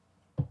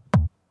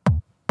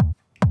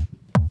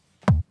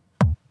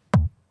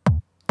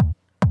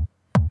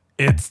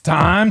It's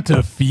time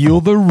to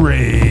feel the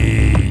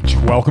rage.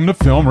 Welcome to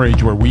Film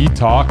Rage, where we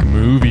talk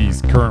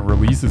movies, current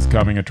releases,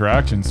 coming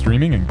attractions,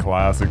 streaming, and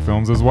classic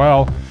films as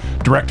well.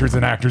 Directors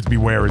and actors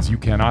beware, as you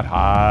cannot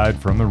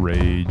hide from the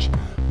rage.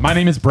 My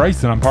name is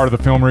Bryce, and I'm part of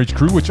the Film Rage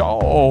crew, which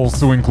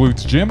also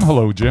includes Jim.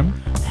 Hello, Jim.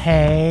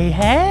 Hey,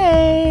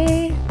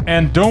 hey.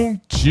 And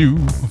don't you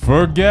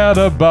forget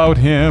about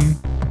him.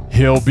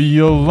 He'll be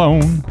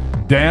alone,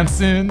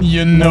 dancing,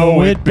 you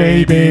know it,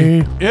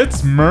 baby.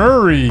 It's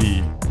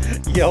Murray.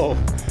 Yo.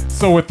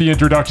 So with the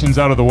introductions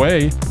out of the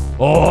way,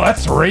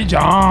 let's rage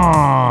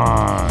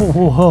on.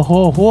 Whoa,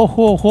 whoa, whoa,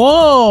 whoa,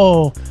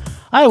 whoa.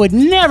 I would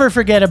never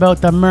forget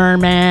about the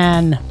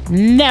Merman.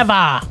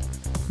 Never,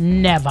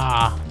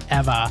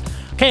 ever.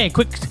 Okay,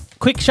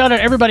 quick shout out,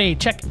 everybody.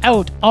 Check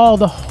out All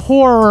the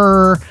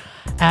Horror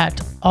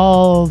at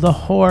All the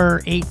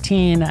Horror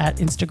 18 at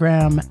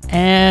Instagram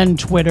and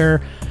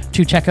Twitter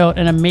to check out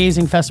an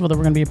amazing festival that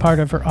we're going to be a part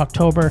of for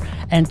October,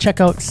 and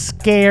check out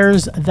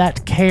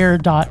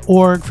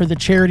scaresthatcare.org for the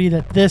charity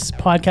that this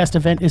podcast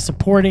event is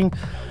supporting.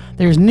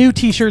 There's new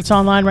t-shirts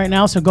online right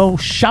now, so go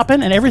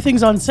shopping, and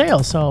everything's on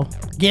sale, so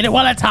get it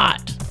while it's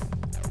hot.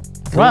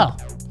 Cool. Well,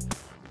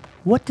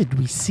 what did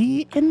we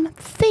see in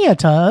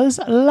theaters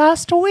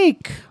last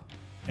week?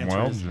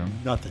 Well, Jim.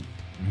 Nothing.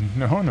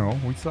 No,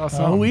 we saw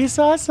something. We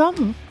saw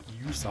something.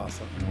 You saw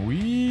something.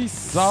 We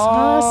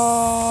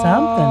saw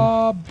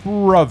something.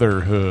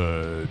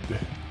 Brotherhood.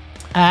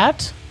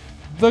 At?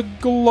 The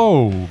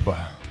Globe.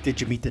 Did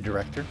you meet the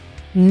director?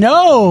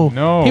 No.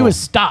 He was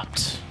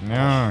stopped.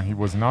 No, he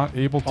was not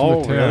able to Oh,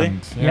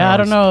 attend. really? Yeah, I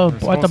don't know. there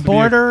was At the supposed to be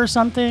border or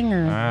something?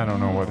 Or? I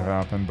don't know what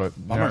happened, but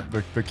Bummer.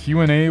 the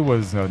Q&A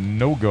was a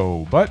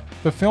no-go, but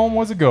the film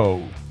was a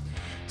go.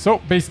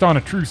 So, based on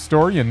a true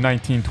story, in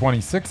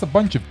 1926, a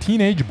bunch of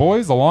teenage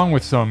boys, along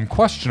with some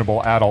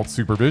questionable adult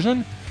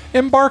supervision,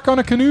 embark on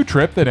a canoe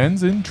trip that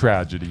ends in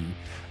tragedy.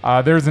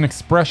 There's an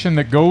expression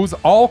that goes,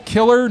 all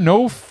killer,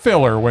 no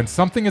filler, when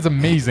something is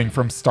amazing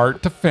from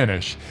start to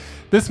finish.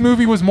 This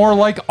movie was more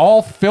like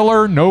all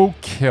filler, no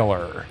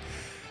killer.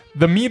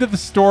 The meat of the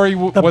story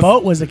The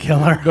boat was a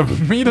killer. The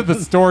meat of the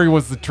story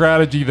was the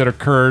tragedy that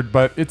occurred,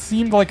 but it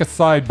seemed like a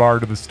sidebar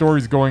to the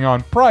stories going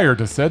on prior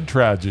to said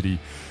tragedy.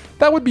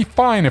 That would be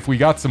fine if we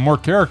got some more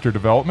character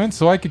development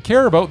so I could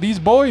care about these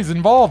boys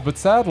involved, but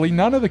sadly,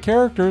 none of the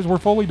characters were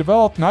fully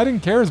developed, and I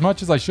didn't care as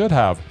much as I should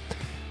have.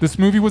 This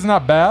movie was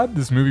not bad.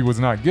 This movie was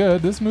not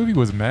good. This movie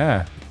was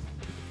meh.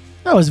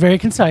 That was very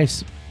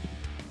concise.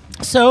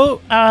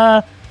 So,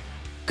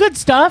 good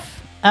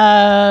stuff.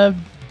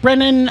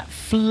 Brennan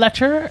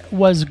Fletcher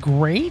was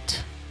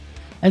great,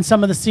 and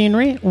some of the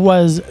scenery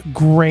was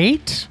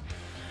great.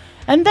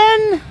 And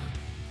then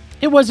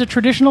it was a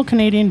traditional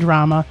Canadian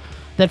drama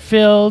that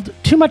filled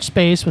too much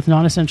space with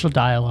non-essential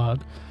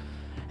dialogue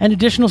and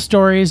additional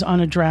stories on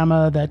a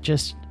drama that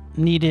just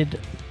needed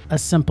a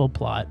simple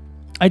plot.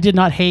 I did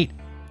not hate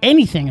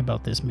anything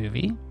about this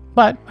movie,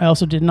 but I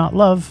also did not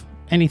love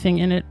anything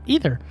in it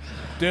either.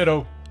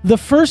 Ditto. The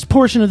first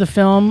portion of the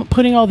film,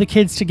 putting all the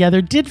kids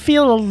together, did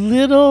feel a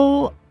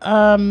little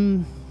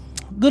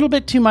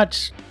bit too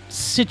much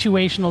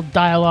situational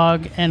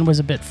dialogue and was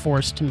a bit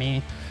forced to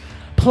me.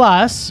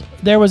 Plus,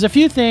 there was a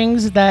few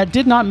things that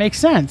did not make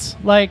sense,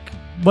 like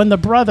when the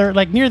brother,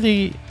 like near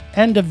the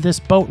end of this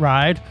boat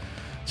ride,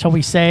 shall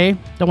we say,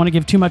 don't want to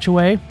give too much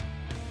away,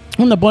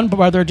 when the one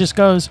brother just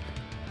goes,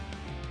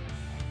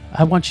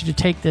 I want you to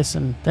take this,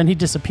 and then he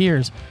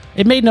disappears.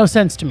 It made no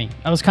sense to me.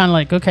 I was kind of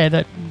like, okay,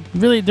 that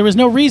really, there was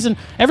no reason.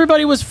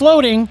 Everybody was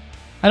floating.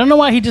 I don't know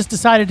why he just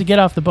decided to get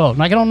off the boat.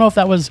 Like, I don't know if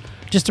that was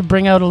just to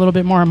bring out a little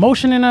bit more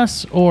emotion in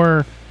us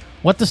or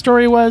what the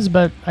story was,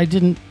 but I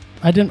couldn't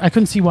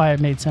see why it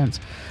made sense.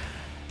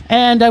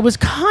 And I was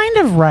kind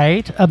of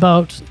right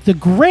about the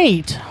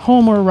great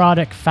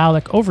homoerotic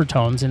phallic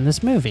overtones in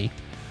this movie.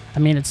 I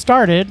mean, it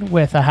started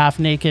with a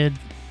half-naked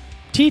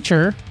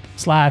teacher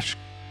 /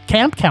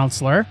 camp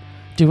counselor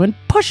doing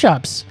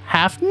push-ups,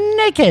 half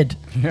naked.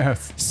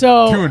 Yes.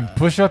 So doing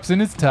push-ups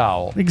in his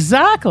towel.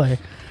 Exactly.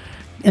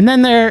 And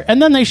then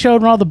they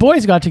showed when all the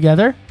boys got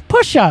together,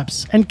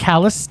 push-ups and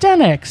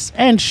calisthenics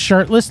and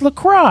shirtless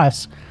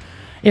lacrosse.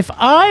 If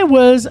I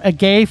was a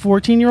gay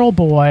 14-year-old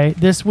boy,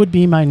 this would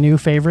be my new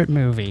favorite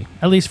movie,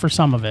 at least for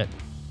some of it.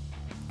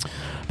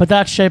 But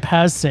that ship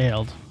has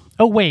sailed.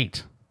 Oh,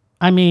 wait.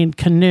 I mean,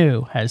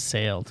 canoe has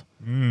sailed.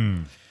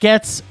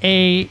 Gets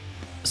a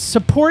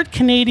support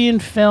Canadian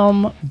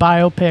film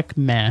biopic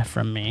meh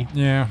from me.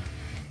 Yeah,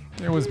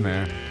 it was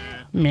meh.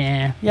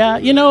 Meh. Yeah,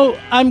 you know,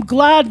 I'm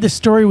glad the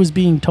story was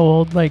being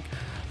told. Like,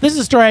 this is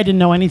a story I didn't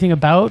know anything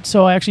about,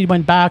 so I actually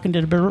went back and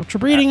did a bit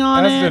of reading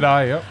on it. As did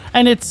I, yep.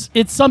 And it's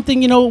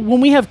something, you know,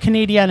 when we have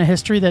Canadiana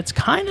history that's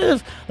kind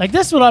of, like,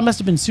 this one must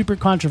have been super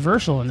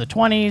controversial in the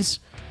 20s.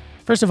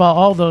 First of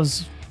all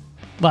those,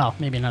 well,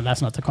 maybe not,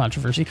 that's not the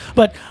controversy,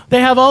 but they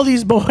have all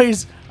these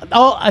boys,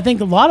 I think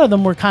a lot of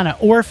them were kind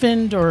of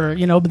orphaned or,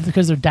 you know,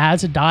 because their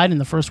dads had died in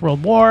the First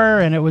World War,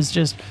 and it was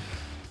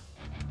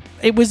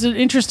an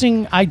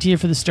interesting idea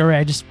for the story.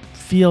 I just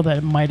feel that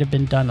it might have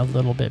been done a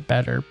little bit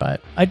better,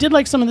 but I did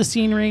like some of the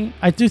scenery.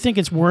 I do think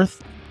it's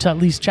worth to at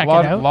least check A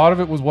lot, it out. a lot of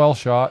it was well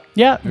shot.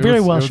 Yeah, It very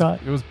was- well it was- shot.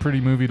 It was a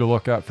pretty movie to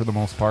look at for the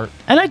most part.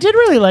 And I did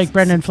really like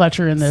Brendan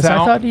Fletcher in this. I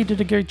Sound- thought he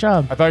did a great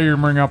job. I thought you were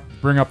going to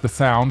bring up the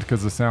sound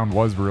because the sound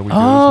was really good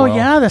Oh, as well.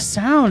 yeah, the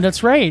sound.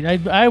 That's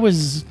right. I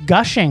was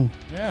gushing.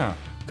 Yeah.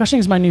 Gushing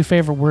is my new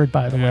favorite word,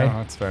 by the way. Yeah,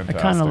 that's I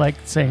fantastic. kind of like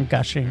saying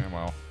gushing. Yeah,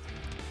 well,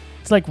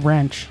 It's like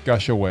wrench.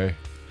 gush away.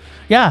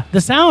 Yeah,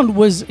 the sound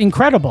was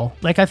incredible.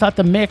 Like, I thought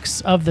the mix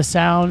of the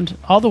sound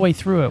all the way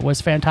through it was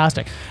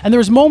fantastic. And there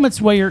was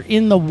moments where you're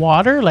in the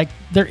water, like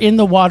they're in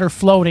the water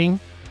floating,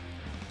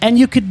 and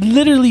you could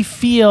literally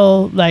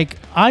feel like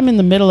I'm in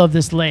the middle of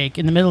this lake,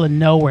 in the middle of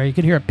nowhere. You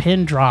could hear a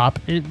pin drop.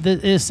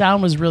 The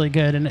sound was really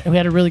good, and we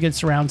had a really good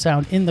surround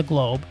sound in the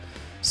globe.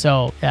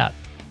 So, yeah,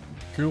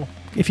 Cool.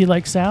 if you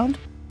like sound,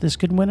 this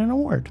could win an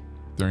award.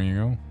 There you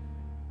go.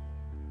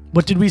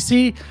 What did we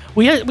see?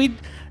 We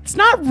it's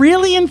not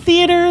really in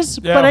theaters,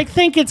 Yeah. but I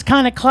think it's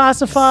kind of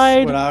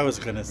classified. What I was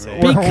gonna say.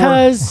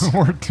 Because-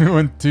 we're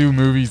doing 2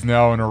 movies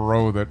now in a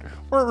row that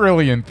weren't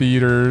really in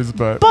theaters,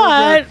 but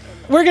But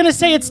we're gonna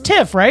say it's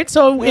TIFF, right?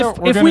 So we're if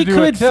gonna we do a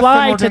could TIFF and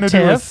fly we're to gonna do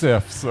a TIFF,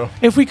 SIF, so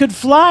if we could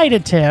fly to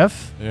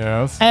TIFF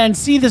yes. and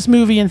see this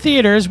movie in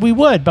theaters, we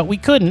would, but we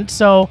couldn't.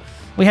 So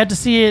we had to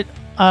see it.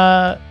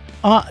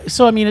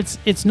 So I mean,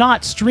 it's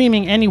not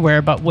streaming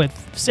anywhere, but with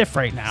SIFF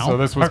right now. So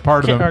this was Or-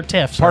 part of the or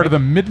TIFF, part of sorry. the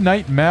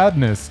Midnight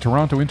Madness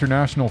Toronto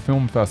International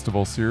Film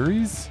Festival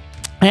series.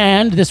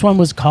 And this one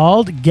was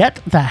called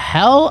 "Get the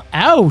Hell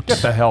Out." Get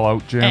the hell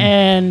out, Jim.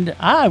 And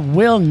I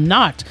will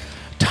not.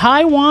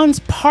 Taiwan's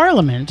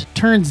parliament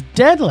turns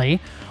deadly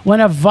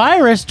when a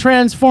virus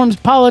transforms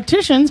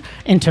politicians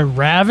into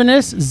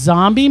ravenous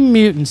zombie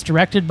mutants.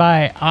 Directed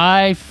by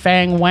Ai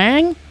Fang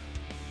Wang.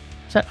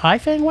 Is that Ai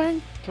Fang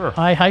Wang? Sure.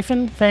 Ai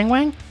hyphen Fang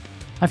Wang?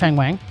 Ai Fang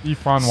Wang.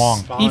 Yifan Wong.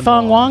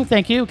 Yifan Wang,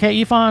 thank you. Okay,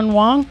 Yifan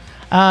Wang.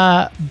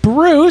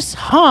 Bruce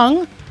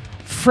Hung,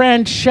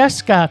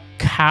 Francesca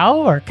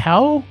Cow,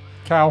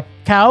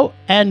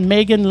 and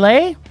Megan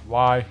Lie.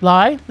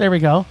 There we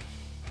go.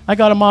 I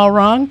got them all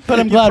wrong, but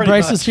I'm glad Pretty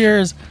Bryce much. is here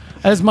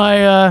as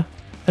my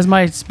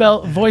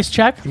voice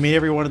check. You made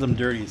every one of them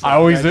dirty. So I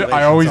always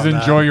congratulations on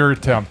that. enjoy your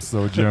attempts,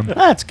 though, Jim.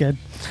 That's good.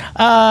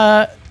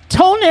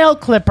 Toenail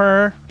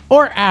clipper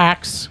or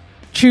axe,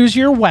 choose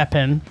your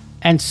weapon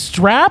and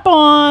strap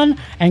on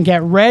and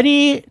get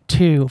ready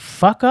to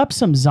fuck up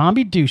some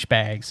zombie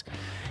douchebags.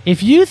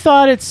 If you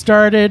thought it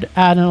started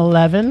at an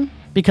 11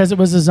 because it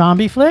was a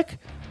zombie flick,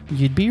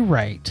 you'd be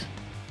right.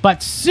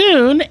 But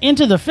soon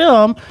into the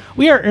film,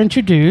 we are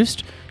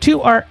introduced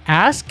to our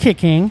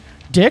ass-kicking,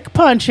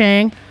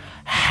 dick-punching,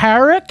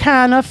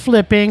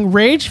 Harikana-flipping,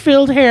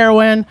 rage-filled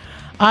heroine.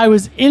 I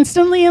was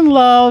instantly in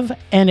love,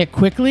 and it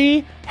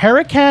quickly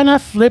Harikana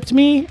flipped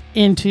me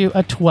into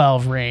a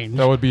 12 range.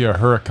 That would be a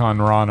Huracan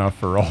Rana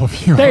for all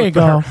of you. There out you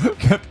go.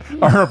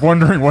 Are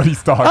wondering what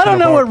he's talking about. I don't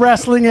know what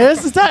wrestling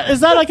is. Is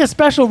that like a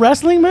special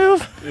wrestling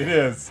move? it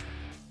is.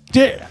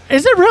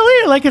 Is it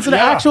really? Like it's an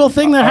actual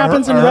thing that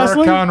happens in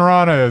wrestling? Huracan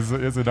Rana is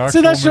an actual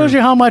See, that shows move.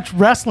 you how much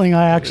wrestling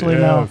I actually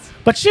know. Yes.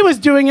 But she was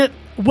doing it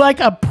like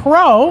a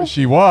pro.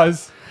 She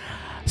was.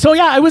 So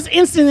yeah, I was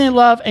instantly in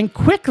love and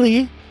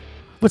quickly,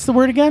 what's the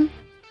word again?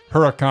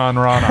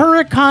 Huracan Rana.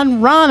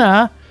 Huracan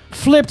Rana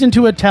flipped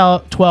into a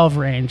 12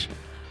 range.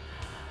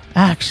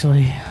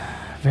 Actually,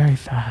 very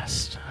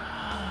fast.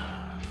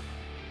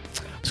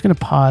 I'm just going to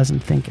pause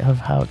and think of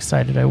how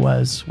excited I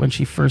was when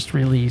she first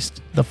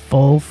released the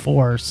full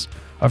force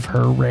of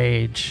her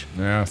rage.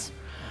 Yes.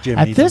 Jim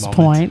At needs a this moment.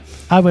 point,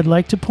 I would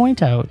like to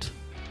point out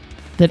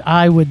that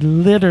I would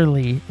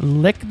literally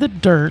lick the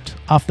dirt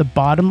off the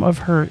bottom of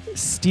her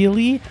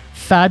steely,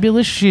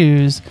 fabulous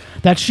shoes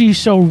that she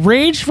so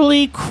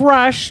ragefully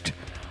crushed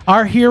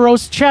our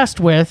hero's chest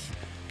with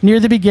near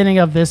the beginning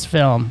of this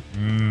film.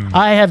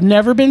 I have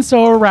never been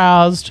so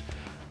aroused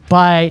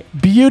by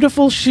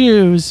beautiful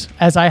shoes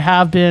as I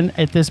have been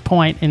at this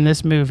point in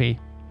this movie.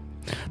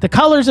 The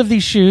colors of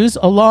these shoes,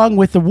 along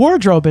with the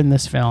wardrobe in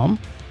this film,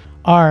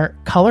 are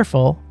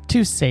colorful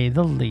to say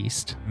the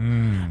least.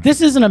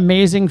 This is an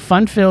amazing,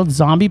 fun-filled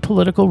zombie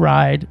political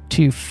ride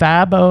to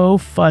Fabo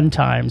fun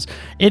times.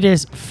 It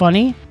is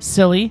funny,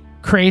 silly,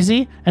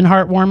 crazy, and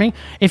heartwarming.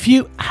 If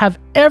you have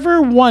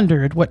ever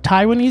wondered what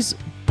Taiwanese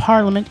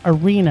Parliament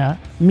Arena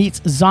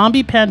meets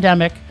zombie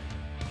pandemic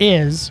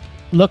is,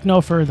 look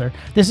no further.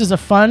 This is a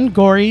fun,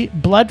 gory,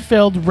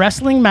 blood-filled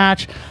wrestling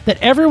match that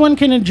everyone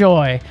can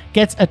enjoy.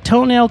 Gets a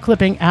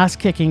toenail-clipping,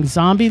 ass-kicking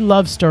zombie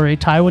love story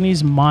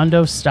Taiwanese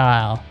Mondo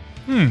style.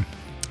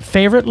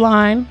 Favorite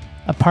line,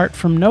 apart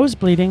from nose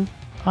bleeding,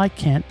 I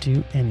can't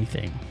do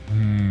anything.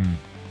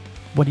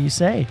 What do you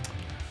say?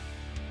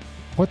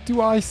 What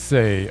do I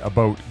say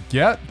about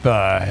Get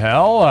the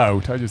Hell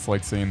Out? I just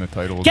like saying the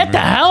title. of Get the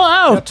movie. hell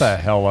out! Get the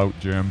hell out,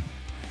 Jim.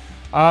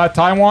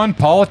 Taiwan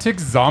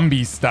politics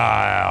zombie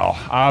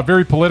style.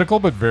 Very political,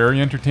 but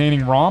very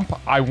entertaining romp.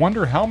 I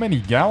wonder how many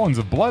gallons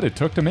of blood it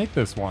took to make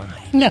this one.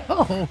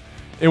 No.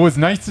 It was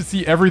nice to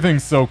see everything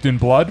soaked in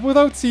blood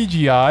without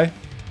CGI.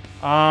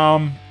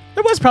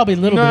 There was probably a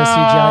little bit of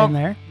CGI in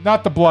there.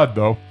 Not the blood,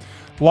 though.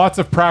 Lots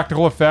of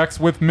practical effects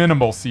with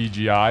minimal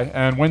CGI,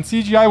 and when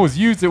CGI was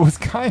used, it was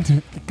kind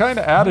of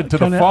added to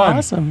the Kinda fun.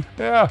 awesome.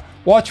 Yeah,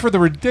 watch for the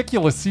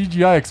ridiculous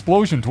CGI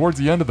explosion towards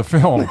the end of the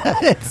film.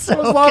 It's It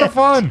was a lot of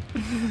fun.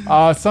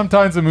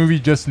 Sometimes a movie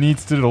just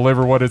needs to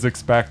deliver what is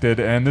expected,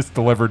 and this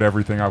delivered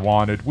everything I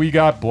wanted. We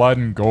got blood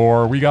and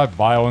gore, we got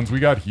violence, we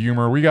got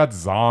humor, we got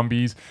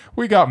zombies,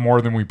 we got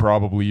more than we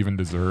probably even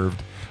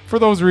deserved. For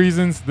those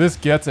reasons, this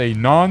gets a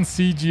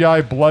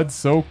non-CGI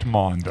blood-soaked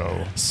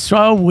Mondo.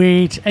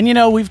 Sweet.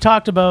 And we've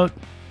talked about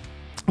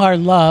our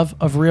love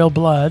of real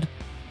blood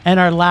and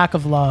our lack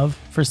of love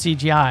for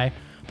CGI.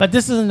 But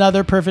this is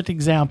another perfect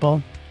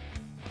example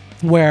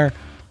where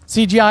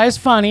CGI is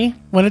funny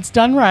when it's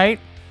done right,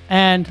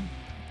 and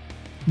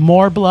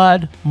more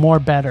blood, more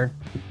better.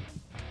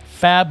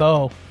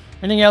 Fabo.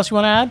 Anything else you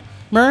want to add?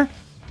 Mur,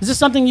 is this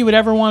something you would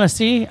ever want to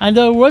see? I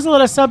know there was a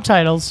lot of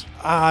subtitles.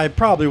 I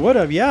probably would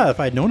have, yeah,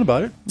 if I'd known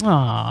about it.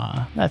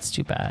 Aw, that's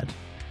too bad.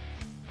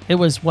 It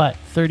was what,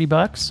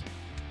 $30?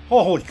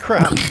 Oh, holy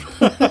crap.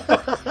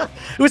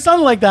 It was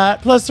something like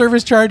that, plus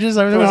service charges.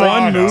 I mean, it was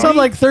like no. something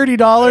like $30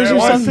 or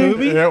was something.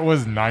 movie? It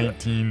was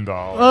 $19.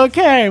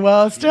 Okay,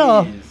 well,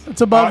 still, Jeez.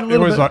 it's above a It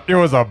little was bit. it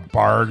was a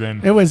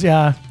bargain. It was,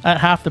 yeah, at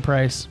half the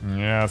price.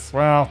 Yes,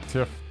 well,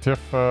 Tiff,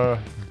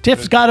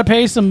 Tiff's got to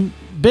pay some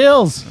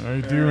bills.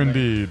 I do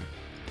indeed.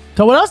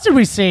 So what else did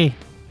we see?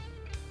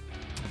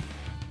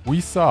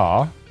 We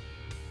saw.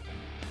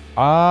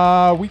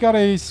 We got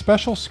a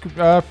special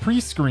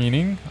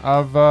pre-screening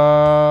of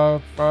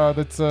Death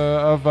Death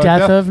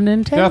of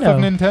Nintendo. Death of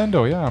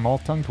Nintendo. Yeah, I'm all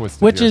tongue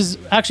twisted. Which here. is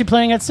actually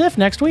playing at SIFF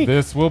next week.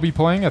 This will be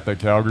playing at the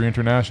Calgary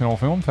International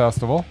Film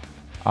Festival.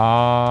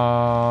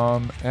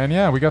 And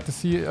yeah, we got to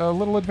see a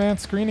little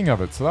advanced screening of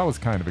it, so that was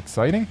kind of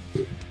exciting.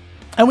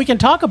 And we can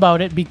talk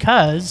about it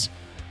because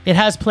it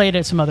has played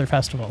at some other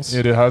festivals.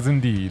 It has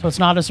indeed. So it's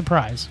not a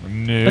surprise.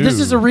 No. But this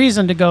is a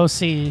reason to go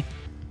see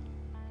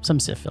some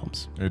SIFF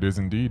films. It is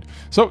indeed.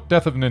 So,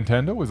 Death of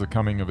Nintendo is a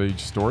coming-of-age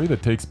story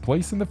that takes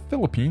place in the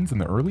Philippines in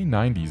the early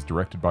 90s,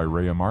 directed by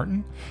Rhea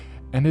Martin,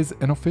 and is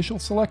an official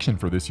selection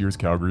for this year's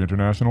Calgary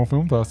International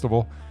Film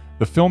Festival.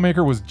 The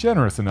filmmaker was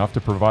generous enough to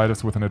provide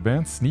us with an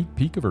advanced sneak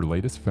peek of her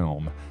latest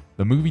film.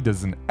 The movie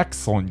does an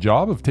excellent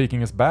job of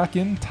taking us back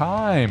in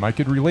time. I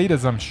could relate,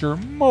 as I'm sure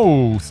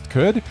most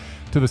could,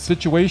 to the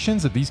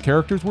situations that these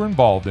characters were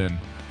involved in.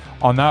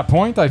 On that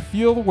point, I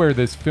feel where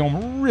this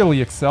film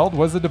really excelled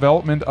was the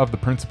development of the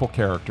principal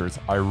characters.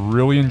 I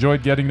really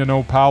enjoyed getting to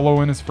know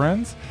Paolo and his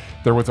friends.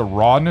 There was a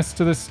rawness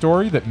to this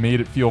story that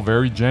made it feel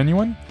very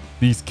genuine.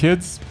 These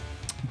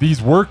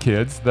were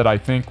kids that I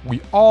think we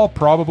all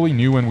probably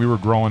knew when we were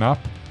growing up,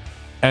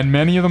 and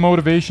many of the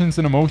motivations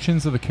and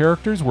emotions of the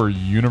characters were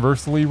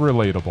universally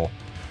relatable.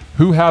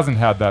 Who hasn't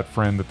had that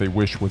friend that they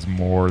wish was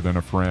more than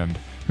a friend?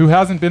 Who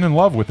hasn't been in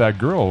love with that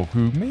girl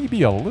who may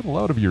be a little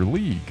out of your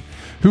league?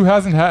 Who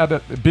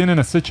hasn't been in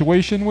a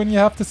situation when you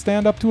have to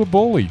stand up to a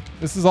bully?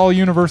 This is all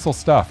universal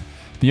stuff.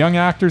 The young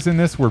actors in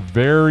this were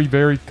very,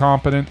 very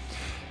competent,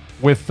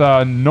 with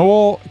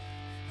Noel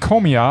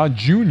Comia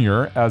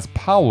Jr. as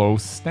Paolo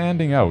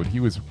standing out. He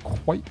was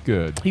quite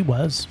good. He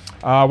was.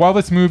 While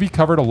this movie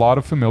covered a lot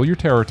of familiar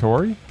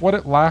territory, what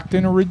it lacked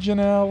in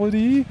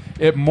originality,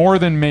 it more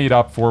than made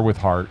up for with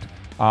heart.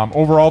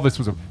 Overall, this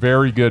was a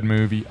very good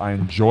movie. I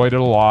enjoyed it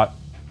a lot.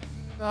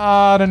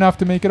 Not enough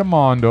to make it a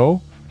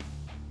Mondo,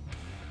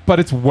 but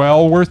it's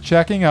well worth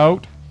checking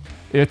out.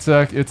 It's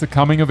a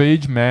coming of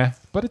age meh,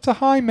 but it's a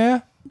high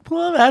meh.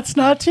 Well, that's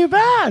not too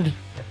bad.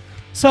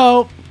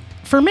 So,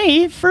 for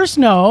me, first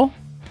no,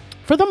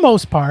 for the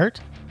most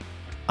part,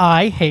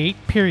 I hate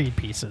period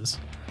pieces.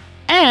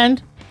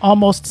 And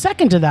almost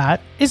second to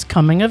that is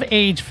coming of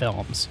age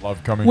films.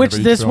 Love coming which of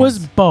age this films.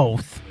 was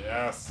both.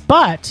 Yes.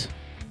 But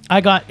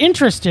I got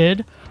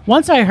interested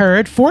once I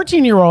heard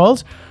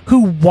 14-year-olds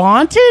who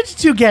wanted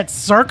to get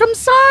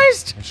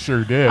circumcised. I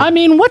sure did. I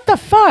mean, what the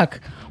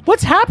fuck?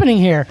 What's happening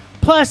here?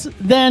 Plus,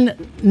 then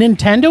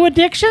Nintendo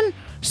addiction?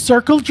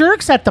 Circle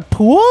jerks at the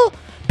pool?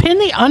 Pin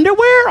the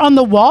underwear on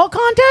the wall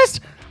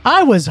contest?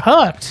 I was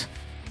hooked.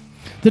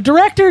 The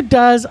director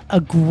does a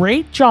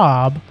great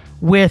job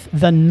with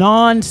the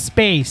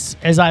non-space,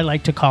 as I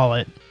like to call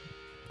it.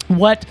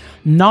 What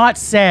not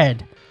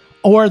said,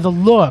 or the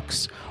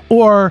looks,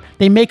 or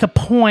they make a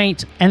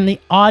point and the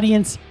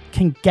audience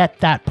can get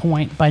that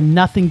point by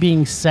nothing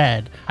being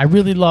said. I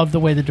really love the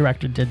way the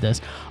director did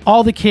this.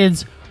 All the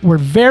kids were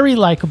very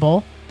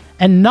likable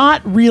and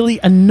not really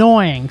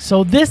annoying.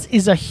 So this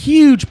is a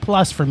huge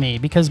plus for me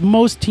because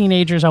most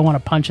teenagers I want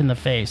to punch in the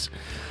face.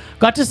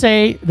 Got to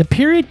say, the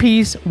period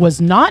piece was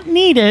not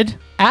needed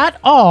at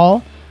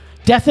all.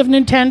 Death of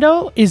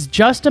Nintendo is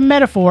just a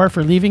metaphor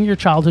for leaving your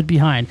childhood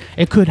behind.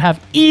 It could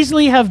have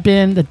easily have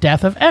been the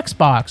death of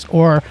Xbox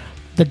or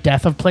the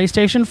death of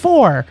PlayStation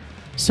 4.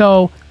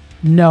 So,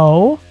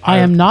 no, I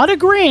am not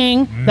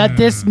agreeing that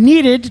this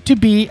needed to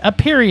be a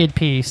period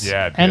piece.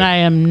 Yeah, it and did. I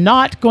am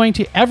not going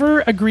to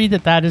ever agree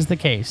that that is the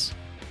case.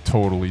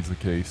 Totally is the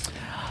case.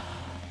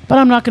 But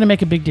I'm not going to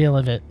make a big deal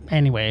of it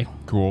anyway.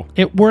 Cool.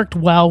 It worked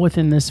well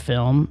within this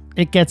film.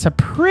 It gets a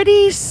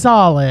pretty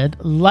solid,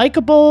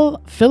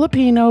 likable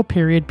Filipino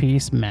period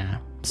piece, meh.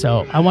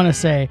 So I want to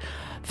say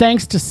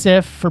thanks to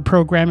SIFF for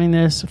programming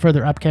this for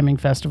their upcoming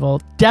festival.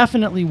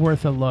 Definitely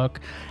worth a look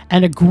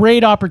and a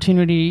great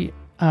opportunity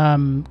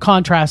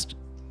contrast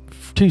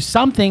to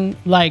something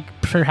like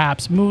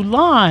perhaps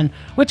Mulan,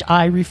 which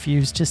I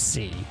refuse to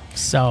see.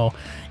 So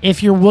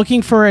if you're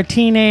looking for a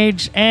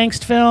teenage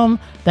angst film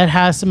that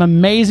has some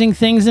amazing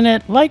things in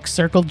it, like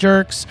circle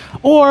jerks,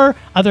 or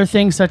other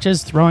things such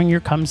as throwing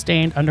your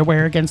cum-stained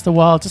underwear against the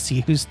wall to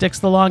see who sticks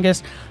the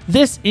longest,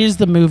 this is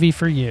the movie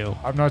for you.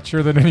 I'm not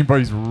sure that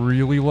anybody's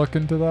really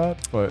looking to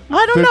that, but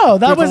I don't know.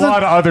 That was a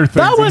lot of other things.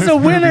 That in was this a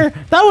winner. movie.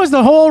 That was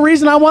the whole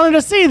reason I wanted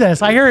to see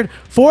this. I heard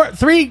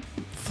three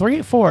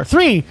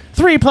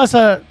plus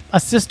a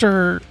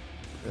sister.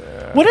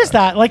 What is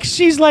that? Like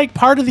she's like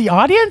part of the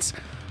audience?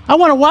 I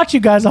want to watch you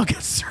guys all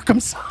get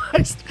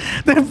circumcised.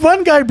 Then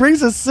one guy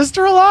brings his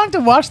sister along to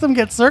watch them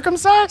get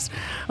circumcised.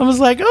 I was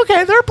like,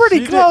 okay, they're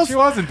pretty close. She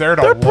wasn't there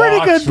to They're pretty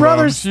watch good them.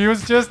 brothers. She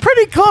was just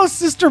Pretty close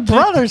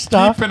sister-brother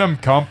stuff. keeping him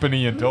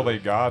company until they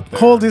got there.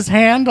 Hold his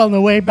hand on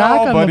the way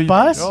back on the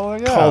bus. Oh,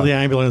 yeah. Call the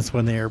ambulance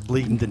when they are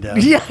bleeding to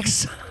death. Yeah,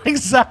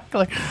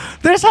 exactly.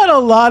 This had a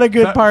lot of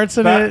good parts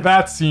in it.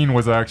 That scene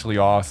was actually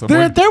awesome. There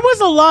When- was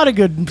a lot of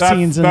good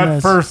scenes in that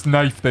this. first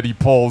knife that he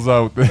pulls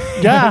out.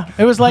 Yeah,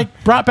 it was like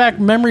brought back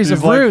memories He's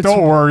of like, Roots.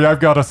 don't worry, I've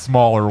got a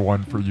smaller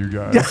one for you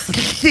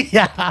guys.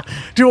 Yeah.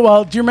 Do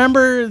you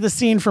remember the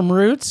scene from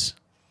Roots?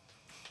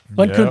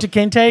 When Yep. Kunta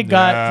Kinte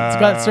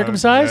got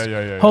circumcised?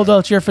 Yeah. Hold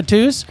out your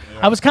fatous.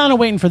 I was kind of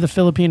waiting for the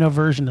Filipino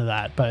version of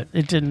that, but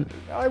it didn't.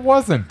 I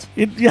wasn't.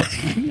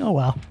 Oh,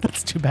 well,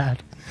 that's too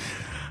bad.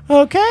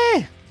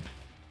 Okay.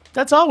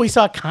 That's all we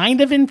saw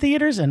kind of in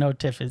theaters. I know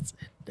Tiff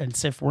and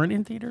Sif weren't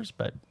in theaters,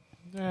 but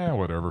Yeah,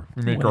 whatever.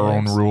 We make What our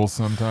own else? rules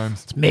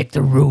sometimes. make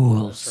the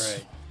rules. That's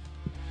right.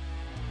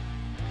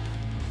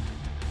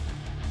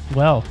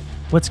 Well,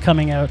 what's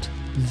coming out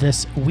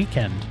this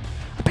weekend?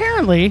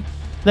 Apparently,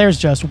 there's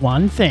just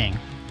one thing,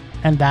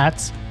 and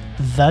that's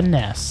The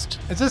Nest.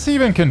 Is this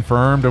even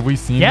confirmed? Have we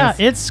seen Yeah, this?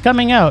 it's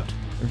coming out.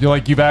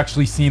 You've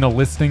actually seen a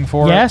listing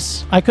for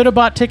Yes, I could have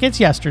bought tickets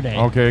yesterday.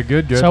 it? Okay,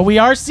 good. So we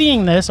are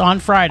seeing this on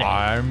Friday.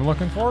 I'm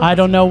looking forward. I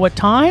don't know what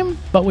time,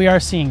 but we are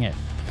seeing it.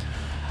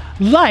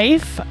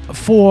 Life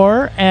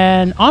for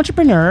an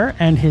entrepreneur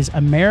and his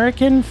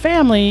American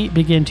family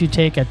begin to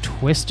take a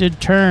twisted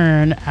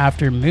turn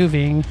after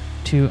moving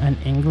to an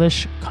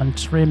English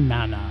country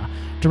manor.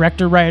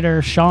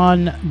 Director-writer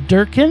Sean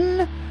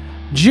Durkin,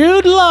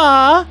 Jude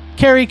Law,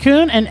 Carrie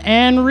Coon, and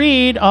Anne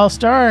Reid all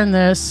star in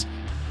this.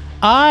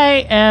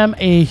 I am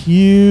a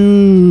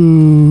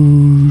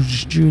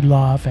huge Jude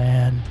Law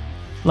fan.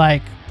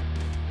 Like,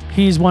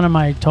 he's one of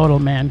my total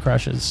man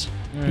crushes.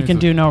 Yeah, He he's can a-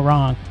 do no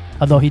wrong.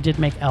 Although he did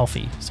make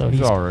Elfie, so He's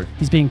he's all right.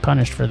 he's being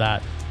punished for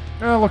that.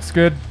 Yeah, looks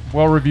good.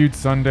 Well-reviewed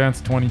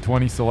Sundance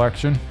 2020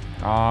 selection.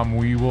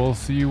 We will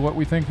see what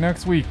we think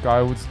next week.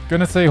 I was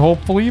gonna say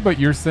hopefully, but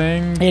you're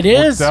saying It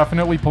we're is.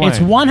 definitely playing. It's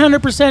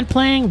 100%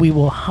 playing. We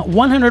will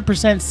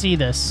 100% see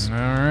this All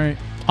right.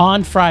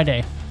 on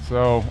Friday.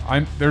 So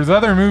there's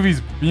other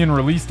movies being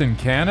released in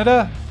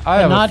Canada. I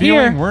But have a not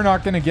feeling here. we're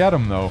not gonna get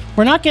them though.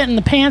 We're not getting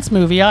the Pants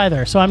movie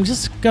either, so I'm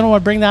just gonna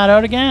bring that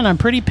out again. I'm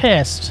pretty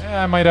pissed.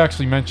 I might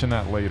actually mention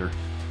that later.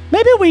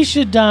 Maybe we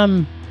should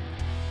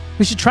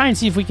try and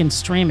see if we can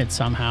stream it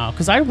somehow,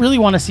 because I really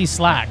want to see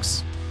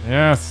Slacks.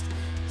 Yes.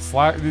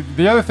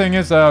 The other thing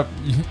is,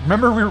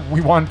 remember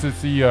we wanted to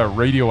see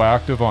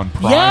Radioactive on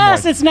Prime.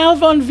 Yes, like- it's now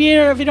on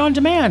video on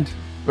demand.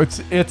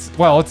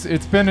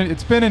 It's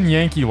been in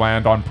Yankee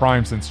Land on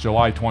Prime since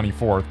July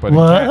 24th, but in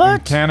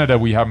What? Canada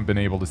we haven't been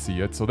able to see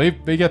it, so they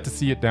get to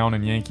see it down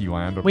in Yankee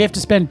Land. We have to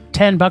spend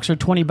 $10 or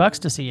 $20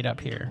 to see it up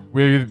here.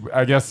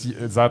 I guess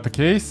is that the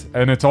case?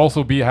 And it's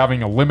also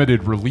having a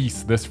limited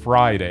release this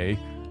Friday,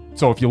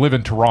 so if you live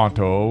in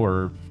Toronto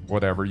or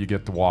whatever, you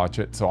get to watch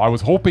it. So I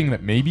was hoping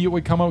that maybe it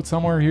would come out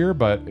somewhere here,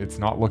 but it's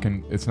not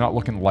looking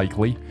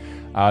likely.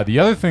 The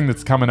other thing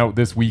that's coming out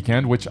this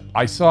weekend, which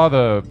I saw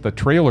the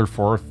trailer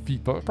for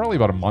probably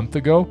about a month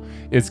ago,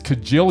 is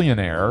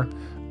Kajillionaire.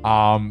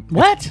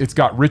 What? It's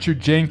got Richard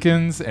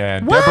Jenkins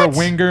and What? Deborah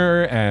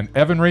Winger and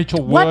Evan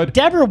Rachel Wood. What?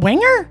 Deborah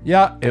Winger?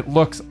 Yeah, it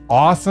looks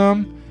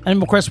awesome. And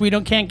of course, we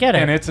can't get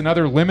it. And it's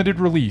another limited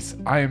release.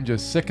 I am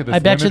just sick of this. I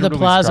bet you the limited release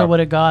Plaza crap. would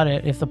have got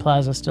it if the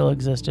Plaza still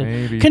existed.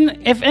 Maybe.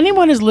 If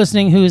anyone is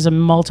listening who is a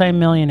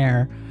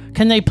multimillionaire,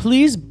 can they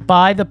please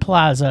buy the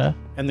Plaza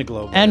And the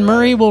Globe. and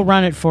Murray will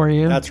run it for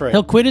you? That's right.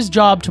 He'll quit his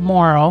job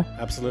tomorrow.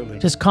 Absolutely.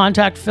 Just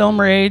contact Film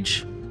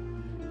Rage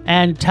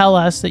and tell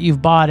us that you've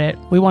bought it.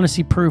 We want to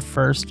see proof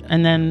first.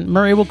 And then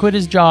Murray will quit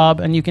his job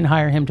and you can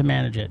hire him to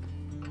manage it.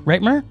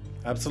 Right, Murray?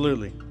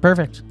 Absolutely.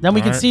 Perfect. Then we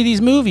can All right. see these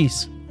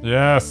movies.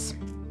 Yes.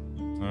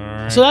 All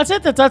right. So that's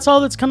it. That's all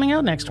that's coming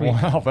out next week.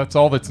 Wow, that's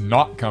all that's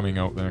not coming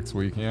out next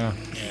week. Yeah.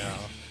 Yeah.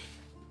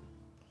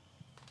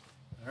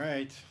 All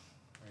right. Ready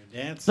to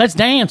dance? Let's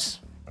dance.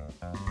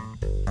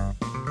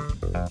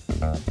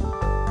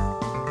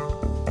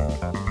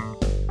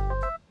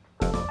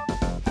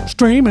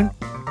 streaming.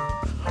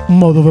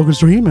 Motherfucking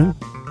streaming.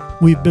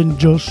 We've been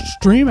just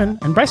streaming.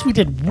 And Bryce, we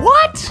did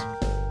what?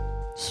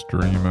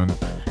 Streaming.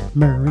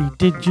 Murray,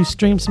 did you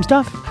stream some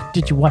stuff?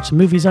 Did you watch some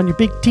movies on your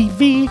big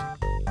TV?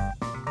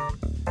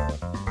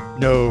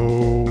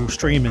 No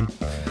streaming.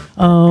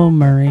 Oh,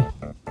 Murray.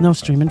 No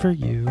streaming for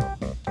you.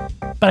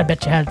 But I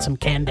bet you had some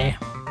candy.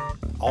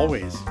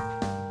 Always.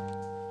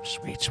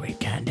 Sweet,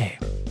 sweet candy.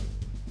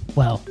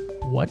 Well,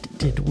 what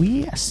did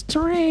we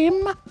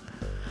stream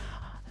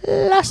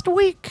last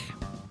week?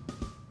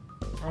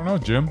 I don't know,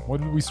 Jim.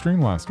 What did we stream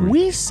last week?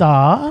 We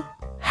saw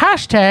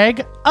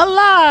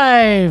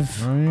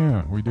 #Alive. Oh,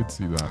 yeah. We did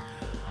see that.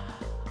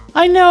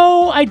 I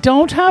know I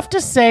don't have to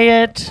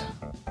say it,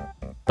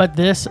 but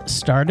this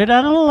started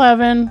at an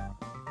 11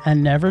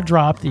 and never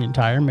dropped the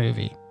entire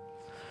movie.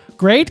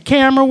 Great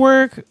camera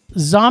work,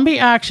 zombie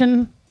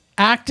action,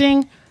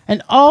 acting,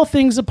 and all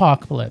things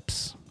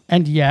apocalypse.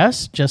 And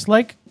yes, just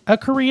like a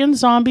Korean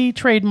zombie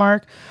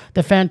trademark,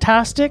 the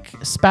fantastic,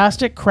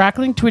 spastic,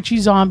 crackling, twitchy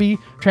zombie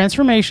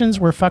transformations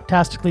were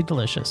fucktastically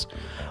delicious.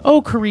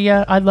 Oh,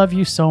 Korea, I love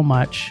you so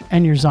much,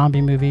 and your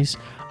zombie movies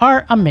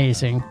are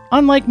amazing.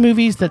 Unlike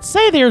movies that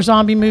say they are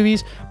zombie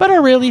movies, but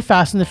are really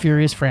Fast and the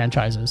Furious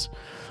franchises.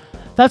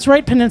 That's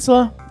right,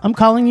 Peninsula, I'm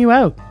calling you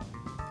out.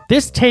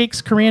 This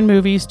takes Korean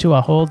movies to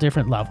a whole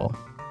different level.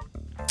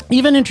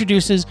 Even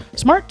introduces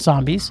smart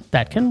zombies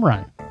that can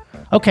run.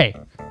 Okay,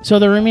 so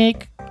the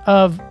remake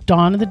of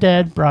Dawn of the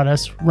Dead brought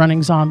us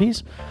running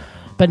zombies,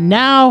 but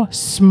now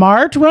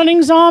smart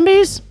running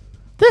zombies?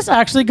 This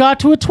actually got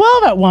to a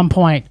 12 at one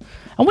point,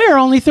 and we are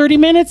only 30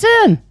 minutes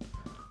in.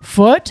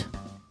 Foot?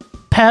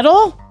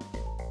 Pedal?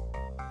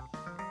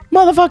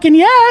 Motherfucking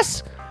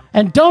yes!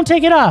 And don't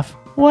take it off.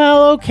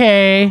 Well,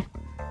 okay.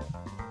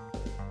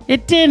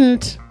 It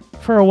didn't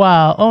for a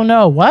while. Oh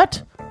no,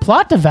 what?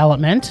 Plot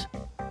development?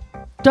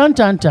 Dun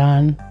dun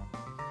dun.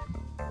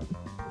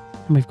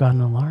 And we've got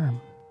an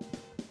alarm.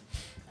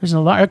 There's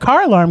a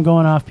car alarm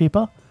going off,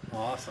 people.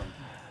 Awesome.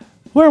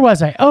 Where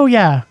was I? Oh,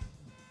 yeah.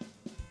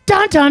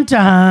 Dun dun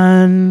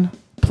dun.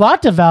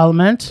 Plot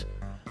development.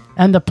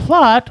 And the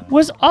plot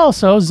was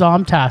also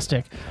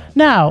zombtastic.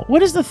 Now,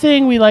 what is the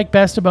thing we like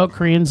best about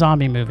Korean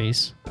zombie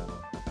movies?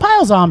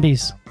 Pile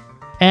zombies,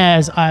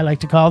 as I like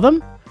to call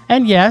them.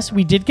 And yes,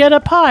 we did get a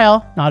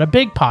pile, not a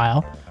big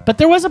pile, but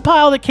there was a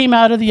pile that came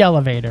out of the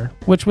elevator,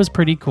 which was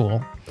pretty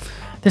cool.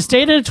 This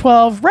stayed at a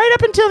 12 right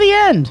up until the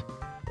end.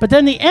 But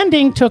then the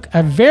ending took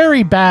a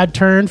very bad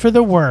turn for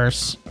the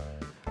worse.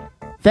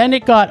 Then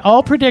it got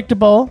all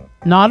predictable,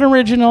 not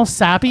original,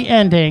 sappy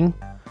ending.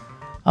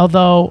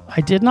 Although I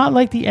did not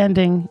like the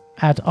ending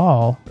at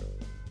all,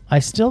 I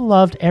still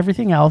loved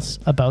everything else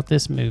about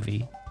this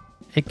movie.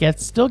 It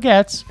still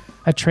gets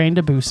a Train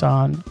to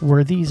Busan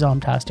worthy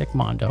zombtastic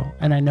mondo.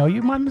 And I know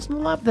you must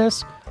love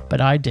this,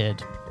 but I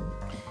did.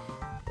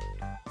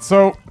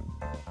 So,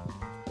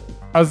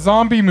 a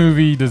zombie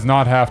movie does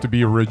not have to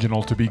be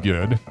original to be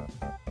good.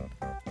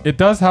 It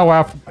does,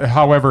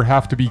 however,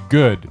 have to be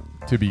good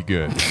to be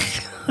good.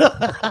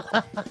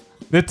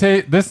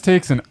 This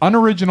takes an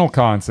unoriginal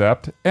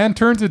concept and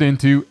turns it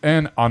into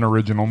an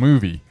unoriginal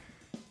movie.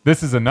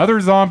 This is another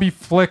zombie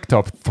flick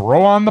to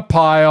throw on the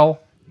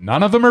pile.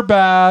 None of them are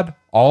bad.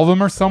 All of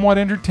them are somewhat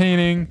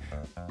entertaining.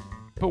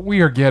 But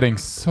we are getting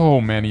so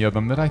many of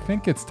them that I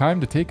think it's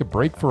time to take a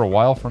break for a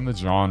while from the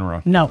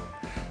genre. No.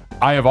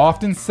 I have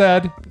often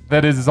said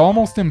that it is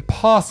almost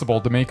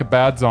impossible to make a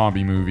bad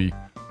zombie movie.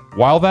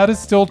 While that is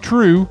still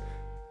true,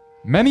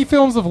 many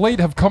films of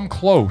late have come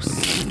close.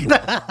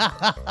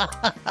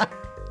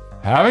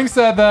 Having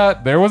said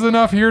that, there was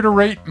enough here to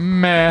rate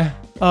meh.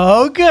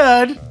 Oh,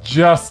 good.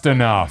 Just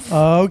enough.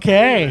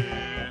 Okay.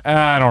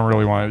 I don't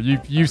really want to.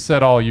 You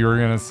said all you were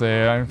going to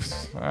say.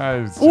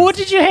 What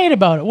did you hate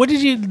about it? What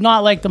did you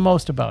not like the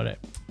most about it?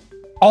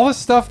 All the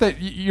stuff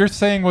that you're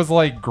saying was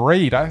like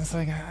great. I was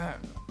like,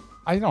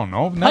 I don't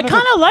know. I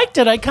kind of liked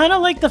it. I kind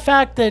of liked the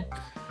fact that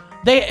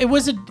it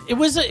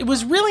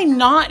was really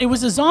not. It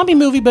was a zombie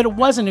movie, but it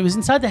wasn't. It was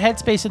inside the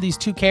headspace of these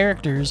two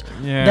characters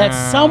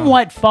that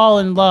somewhat fall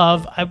in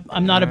love.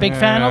 I'm not a big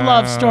fan of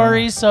love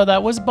stories, so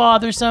that was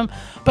bothersome.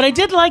 But I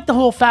did like the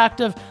whole fact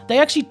of they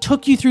actually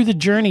took you through the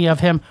journey of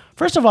him.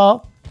 First of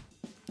all,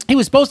 he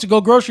was supposed to go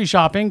grocery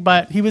shopping,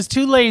 but he was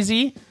too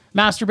lazy,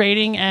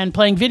 masturbating and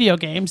playing video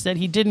games, that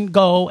he didn't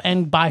go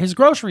and buy his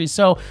groceries.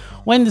 So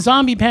when the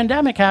zombie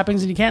pandemic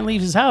happens and he can't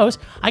leave his house,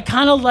 I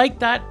kind of like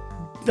that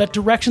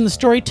direction the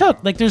story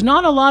took. Like there's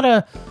not a lot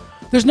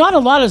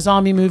of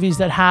zombie movies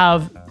that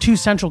have two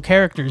central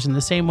characters in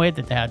the same way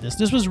that they had this.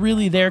 This was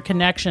really their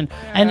connection,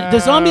 and the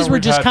zombies were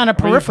just kind of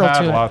peripheral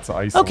to it. Lots of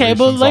isolation okay,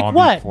 but like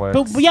what?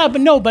 Flicks.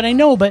 But I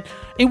know. But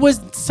it was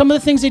some of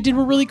the things they did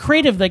were really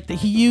creative. Like that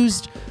he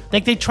used.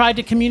 Like they tried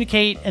to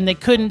communicate and they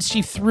couldn't.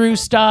 She threw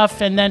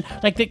stuff, and then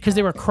because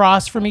they were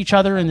across from each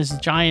other in this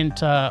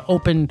giant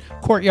open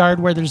courtyard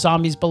where there's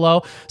zombies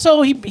below.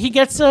 So he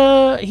gets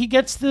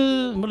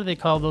the, what do they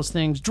call those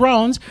things?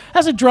 Drones.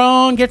 Has a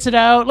drone, gets it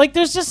out. Like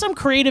there's just some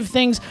creative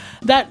things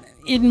that,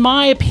 in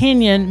my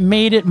opinion,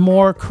 made it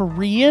more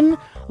Korean.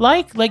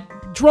 Like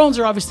drones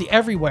are obviously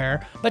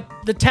everywhere, but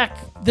the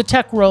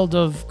tech world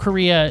of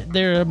Korea,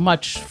 they're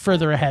much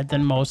further ahead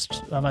than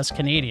most of us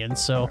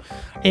Canadians. So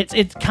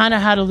it kind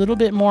of had a little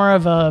bit more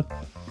of a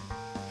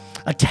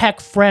tech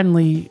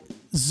friendly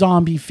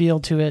zombie feel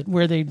to it,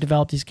 where they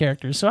developed these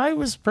characters. So I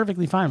was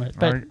perfectly fine with it.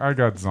 But I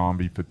got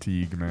zombie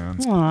fatigue, man.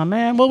 oh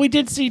man, well, we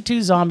did see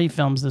 2 zombie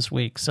films this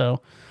week,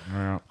 so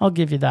Yeah. I'll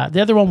give you that.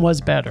 The other one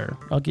was better.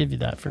 I'll give you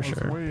that for It's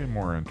sure. way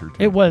more entertaining.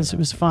 It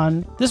was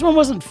fun. This one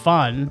wasn't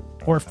fun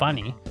or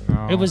funny.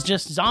 No. It was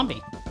just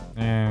zombie.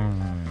 Yeah.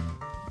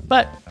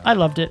 But I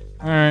loved it.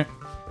 All right,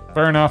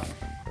 fair enough.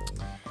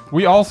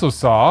 We also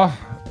saw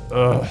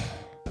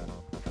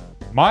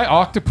My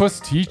Octopus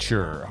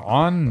Teacher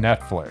on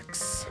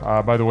Netflix.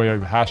 By the way,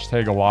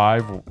 hashtag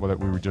Alive that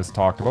we just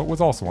talked about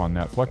was also on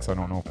Netflix. I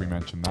don't know if we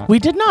mentioned that. We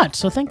did not,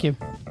 so thank you.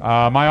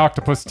 My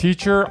Octopus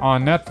Teacher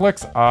on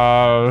Netflix.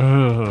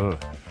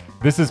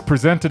 This is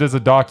presented as a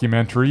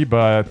documentary,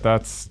 but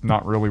that's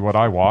not really what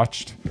I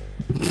watched.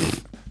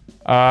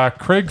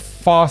 Craig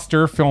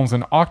Foster films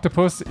an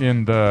octopus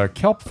in the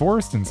kelp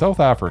forest in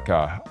South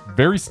Africa.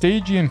 Very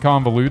stagey and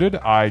convoluted.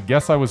 I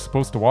guess I was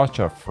supposed to watch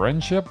a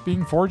friendship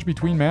being forged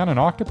between man and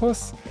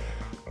octopus.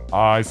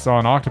 I saw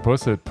an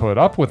octopus that put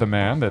up with a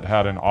man that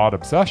had an odd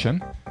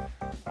obsession.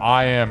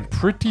 I am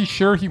pretty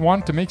sure he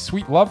wanted to make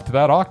sweet love to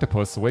that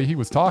octopus the way he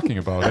was talking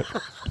about it.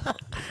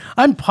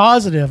 I'm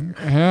positive.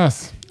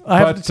 Yes. I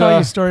have to tell you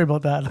a story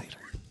about that later.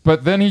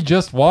 But then he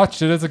just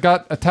watched it as it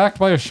got attacked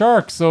by a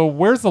shark. So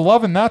where's the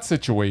love in that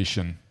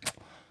situation?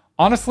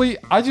 Honestly,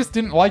 I just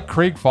didn't like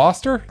Craig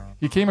Foster.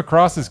 He came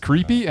across as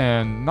creepy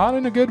and not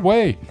in a good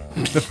way.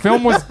 The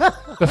film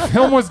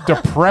was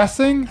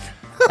depressing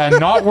and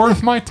not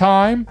worth my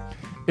time.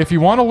 If you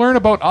want to learn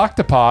about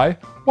octopi,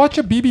 watch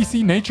a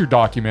BBC Nature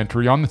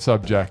documentary on the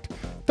subject.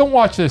 Don't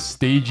watch this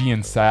stagey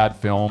and sad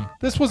film.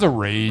 This was a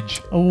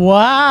rage.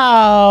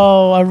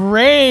 Wow, a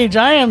rage.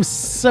 I am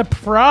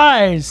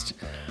surprised.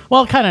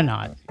 Well, kind of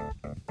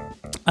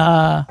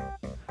not.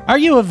 Are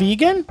you a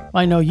vegan?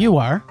 I know you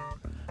are.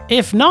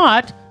 If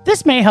not,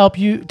 this may help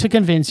you to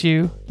convince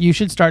you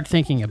should start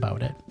thinking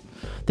about it.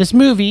 This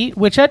movie,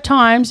 which at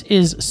times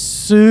is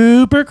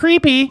super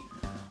creepy,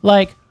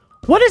 like,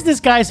 what is this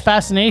guy's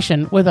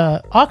fascination with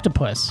a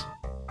octopus?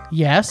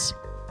 Yes,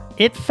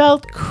 it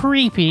felt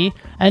creepy,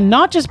 and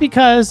not just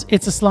because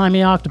it's a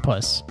slimy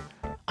octopus.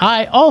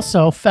 I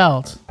also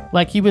felt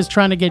like he was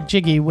trying to get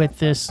jiggy with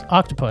this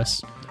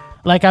octopus.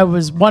 Like, I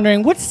was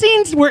wondering what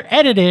scenes were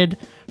edited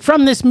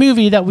from this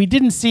movie that we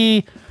didn't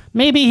see.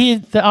 Maybe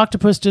the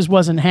octopus just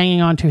wasn't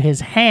hanging on to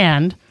his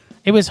hand.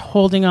 It was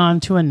holding on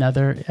to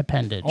another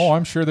appendage. Oh,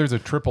 I'm sure there's a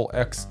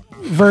XXX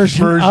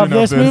version of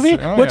this movie,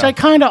 Oh, which yeah. I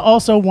kind of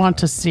also want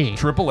to see.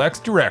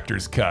 XXX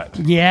director's cut.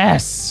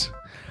 Yes.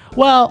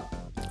 Well,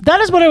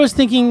 that is what I was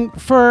thinking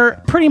for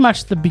pretty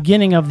much the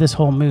beginning of this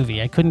whole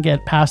movie. I couldn't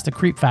get past the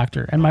creep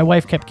factor, and my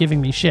wife kept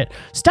giving me shit.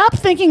 Stop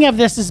thinking of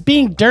this as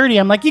being dirty.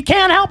 I'm like, you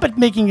can't help it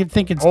making it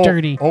think it's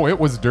dirty. Oh, it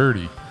was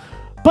dirty.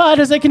 But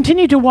as I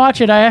continued to watch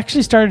it, I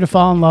actually started to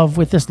fall in love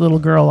with this little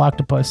girl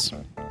octopus.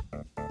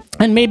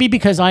 And maybe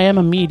because I am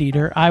a meat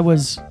eater, I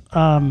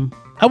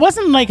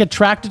wasn't like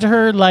attracted to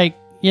her like,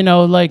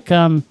 what's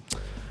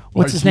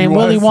Like his he name?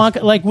 Willy was?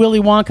 Wonka, like Willy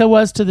Wonka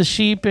was to the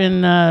sheep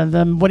in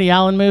the Woody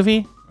Allen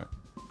movie.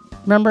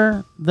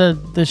 Remember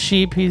the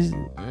sheep? He's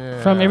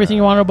from Everything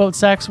You Want to Know About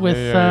Sex with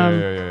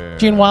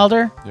Gene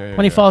Wilder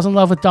when he falls in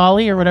love with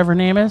Dolly or whatever her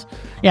name is.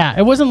 Yeah,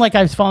 it wasn't like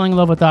I was falling in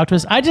love with the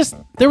octopus.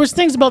 There was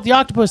things about the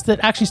octopus that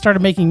actually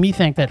started making me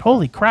think that,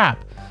 holy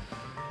crap.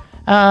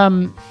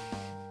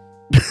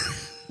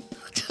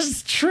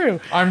 Just true.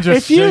 I'm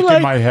just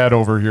shaking my head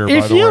over here, by the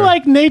way. If you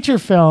like nature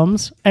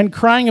films and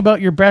crying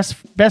about your best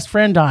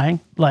friend dying,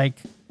 like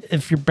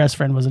if your best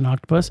friend was an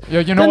octopus, Yeah,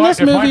 you know then what? this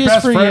If my movie is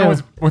best for friend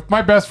you. if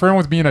my best friend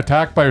was being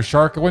attacked by a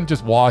shark, I wouldn't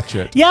just watch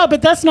it. Yeah,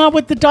 but that's not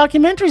what the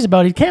documentary's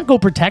about. He can't go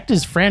protect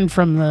his friend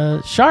from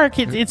the shark.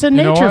 It's a You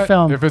know nature what?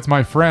 film. If it's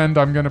my friend,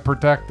 I'm going to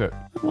protect it.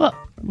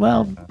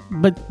 Well,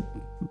 but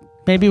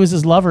maybe it was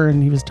his lover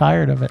and he was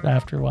tired of it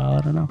after a while.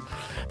 I don't know.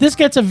 This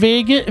gets a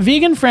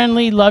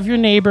vegan-friendly, love your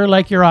neighbor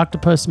like your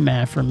octopus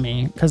meh from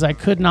me, because I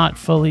could not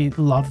fully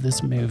love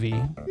this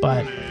movie.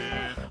 But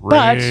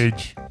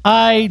Rage.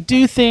 I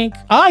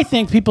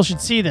think people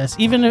should see this,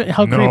 even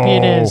how creepy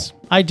it is.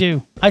 I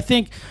do. I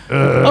think.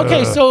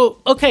 Okay,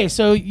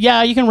 so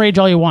yeah, you can rage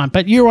all you want,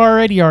 but you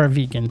already are a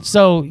vegan,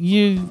 so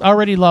you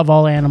already love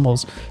all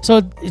animals.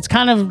 So it's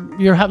kind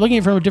of, you're looking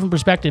at it from a different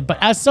perspective. But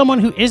as someone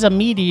who is a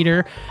meat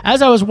eater,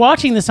 as I was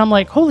watching this, I'm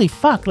like, holy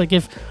fuck! Like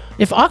if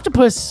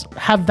octopus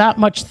have that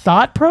much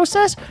thought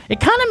process, it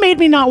kind of made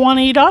me not want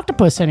to eat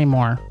octopus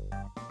anymore.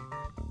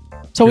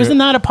 So isn't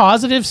that a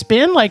positive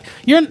spin? Like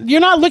you're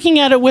not looking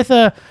at it with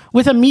a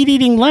meat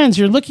eating lens.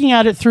 You're looking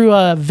at it through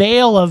a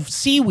veil of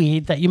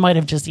seaweed that you might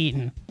have just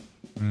eaten.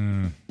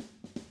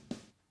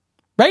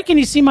 Right? Can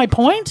you see my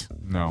point?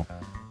 No.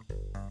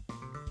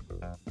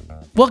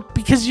 Well,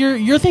 because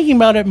you're thinking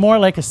about it more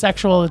like a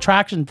sexual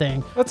attraction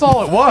thing. That's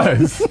all it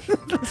was.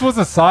 This was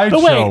a But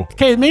sideshow. wait,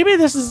 okay, maybe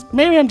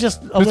I'm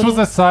just This was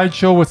a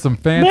sideshow with some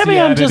fancy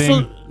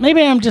editing.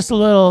 maybe I'm just a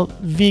little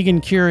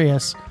vegan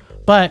curious,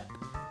 but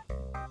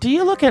do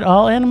you look at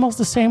all animals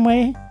the same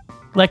way?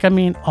 Like, I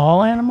mean,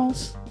 all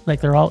animals? Like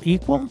they're all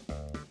equal?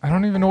 I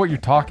don't even know what you're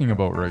talking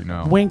about right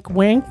now. Wink,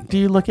 wink. Do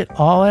you look at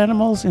all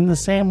animals in the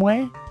same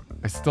way?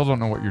 I still don't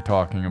know what you're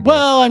talking about.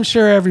 Well, I'm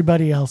sure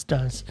everybody else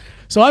does.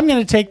 So I'm going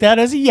to take that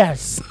as a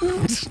yes.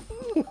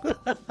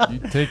 You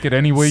take it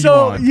any way you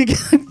So want. you,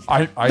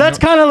 that's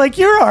kind of like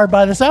you are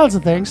by the sounds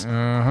of things.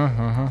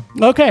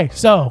 Okay,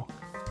 so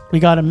we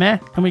got a meh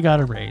and we got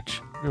a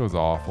rage. It was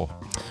awful.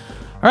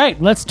 All right,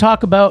 let's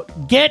talk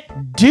about Get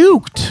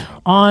Duked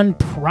on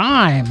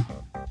Prime.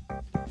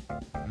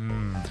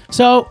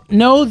 So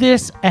know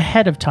this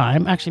ahead of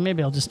time. Actually,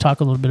 maybe I'll just talk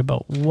a little bit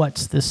about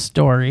what's this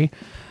story.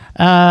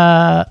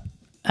 An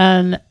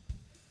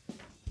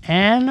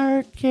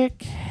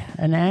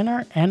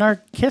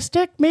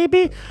anarchistic,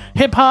 maybe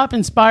hip hop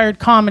inspired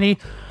comedy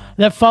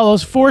that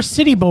follows four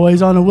city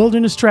boys on a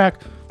wilderness trek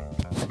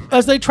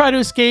as they try to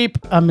escape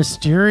a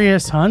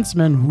mysterious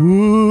huntsman.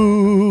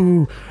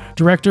 Woo!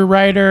 Director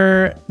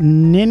writer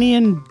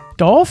Ninian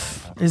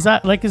Dolph. Is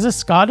this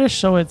Scottish?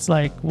 So it's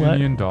like what?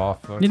 Ninian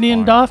Dolph.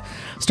 Ninian Dolph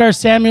stars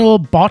Samuel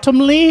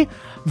Bottomley,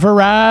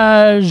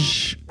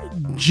 Viraj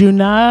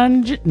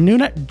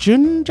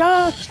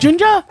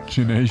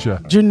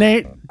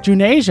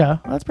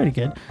Junasia. Oh, that's pretty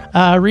good.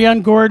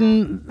 Rian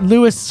Gordon,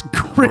 Lewis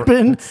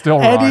Griffin, It's still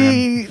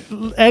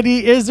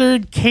Eddie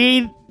Izzard,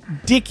 Cade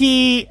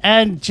Dickey,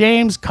 and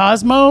James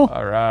Cosmo.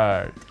 All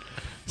right.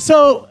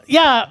 So,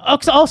 yeah,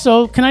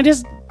 also, can I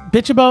just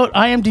bitch about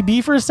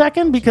IMDb for a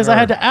second? Because I Sure.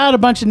 had to add a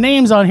bunch of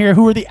names on here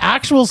who were the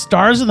actual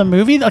stars of the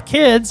movie. The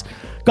kids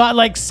got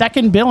like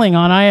second billing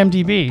on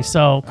IMDb.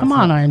 So, come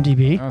on,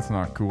 IMDb. That's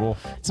not cool.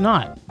 It's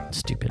not.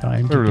 Stupid They're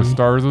the IMDb.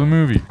 stars of the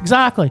movie.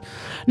 Exactly.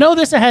 Know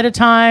this ahead of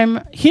time.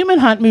 Human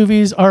Hunt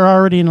movies are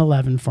already an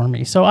 11 for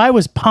me. So, I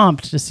was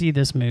pumped to see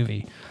this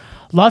movie.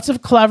 Lots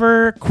of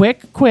clever,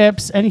 quick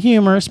quips and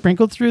humor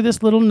sprinkled through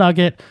this little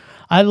nugget.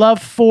 I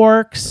love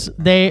forks.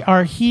 They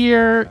are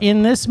here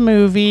in this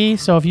movie.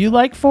 So if you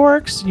like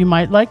forks, you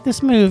might like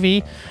this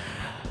movie.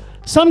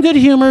 Some good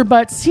humor,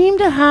 but seem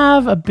to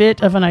have a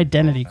bit of an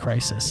identity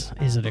crisis.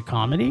 Is it a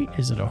comedy?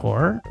 Is it a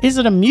horror? Is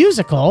it a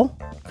musical?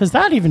 Because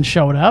that even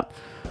showed up.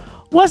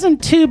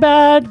 Wasn't too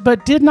bad,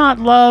 but did not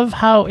love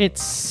how it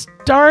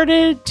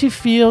started to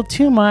feel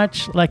too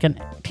much like a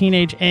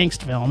teenage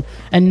angst film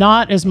and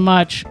not as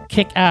much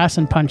kick-ass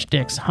and punch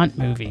dicks hunt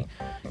movie.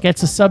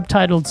 Gets a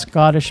subtitled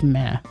Scottish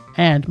meh.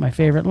 And my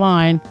favorite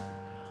line,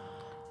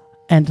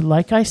 and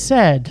like I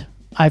said,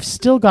 I've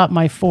still got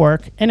my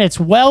fork, and it's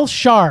well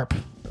sharp.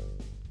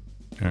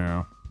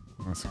 Yeah,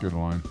 that's a good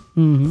line.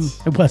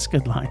 It was a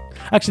good line.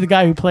 Actually, the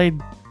guy who played,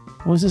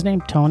 what was his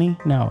name? Tony?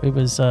 No, it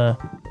was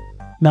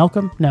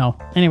Malcolm? No.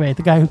 Anyway,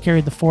 the guy who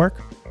carried the fork,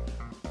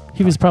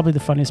 he was probably the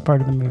funniest part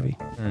of the movie.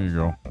 There you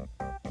go.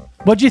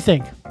 What'd you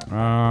think?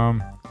 Yeah,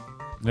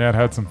 it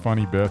had some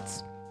funny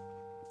bits.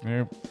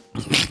 Yeah.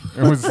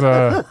 It was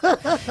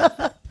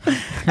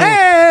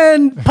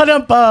And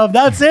pa-dum-bum,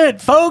 that's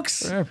it,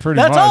 folks. yeah, pretty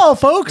That's much. all,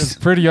 folks. It's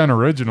pretty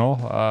unoriginal.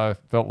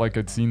 Felt like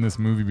I'd seen this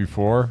movie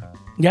before.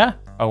 Yeah.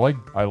 I like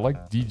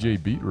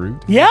DJ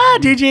Beetroot. Yeah,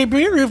 DJ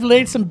Beetroot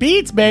laid some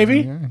beats,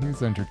 baby. Yeah, he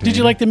was entertaining. Did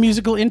you like the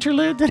musical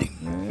interlude that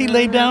he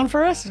laid down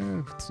for us?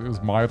 Yeah, it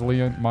was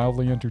mildly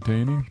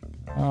entertaining.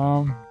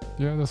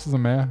 Yeah, this is a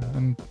meh,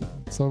 and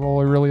that's all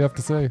I really have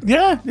to say.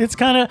 Yeah, it's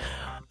kind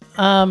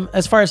of,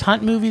 as far as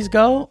hunt movies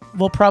go,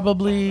 we'll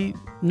probably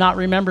not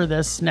remember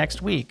this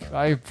next week.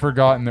 I've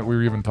forgotten that we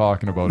were even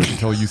talking about it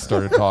until you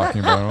started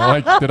talking about it.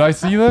 I'm like, did I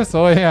see this?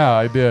 Oh yeah,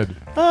 I did.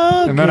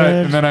 Oh, and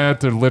good. then I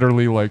had to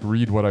literally like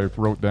read what I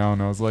wrote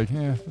down. I was like,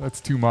 that's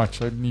too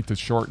much. I need to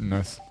shorten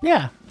this.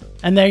 Yeah,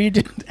 and there you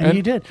did, and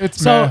you did. It's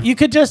so meh. you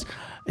could just,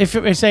 if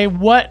it, say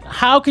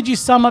how could you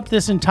sum up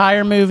this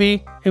entire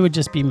movie? It would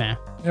just be meh.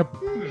 Yep.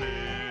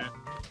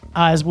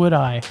 As would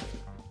I.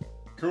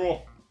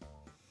 Cool.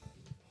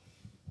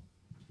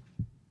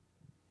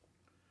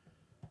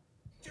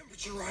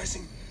 Temperature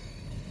rising.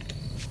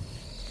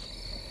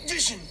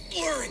 Vision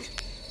blurring.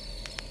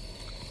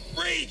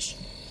 Rage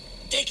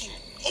taking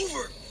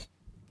over.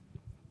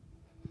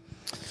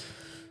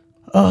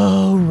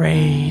 Oh,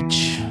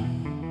 rage.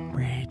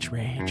 Rage,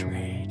 rage,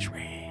 rage,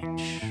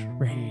 rage,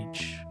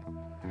 rage.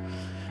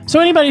 So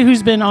anybody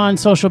who's been on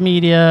social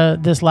media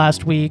this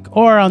last week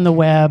or on the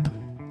web,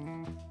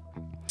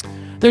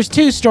 there's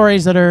two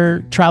stories that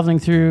are traveling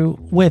through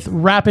with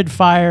rapid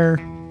fire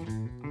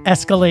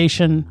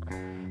escalation.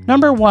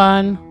 Number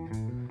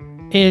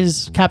one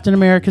is Captain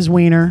America's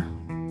wiener.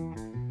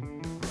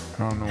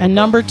 I don't know. And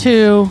number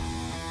two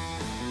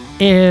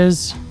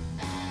is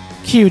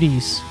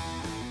Cuties.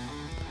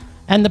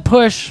 And the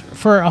push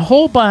for a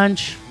whole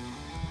bunch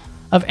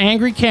of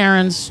angry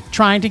Karens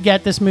trying to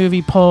get this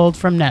movie pulled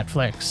from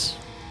Netflix.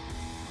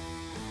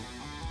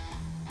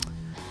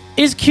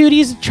 Is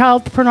Cuties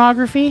child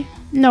pornography?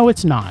 No,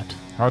 it's not.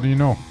 How do you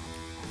know?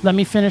 Let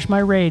me finish my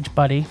rage,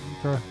 buddy.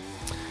 Okay.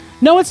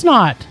 No, it's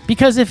not.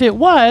 Because if it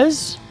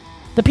was,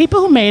 the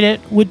people who made it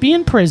would be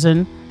in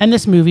prison and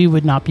this movie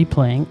would not be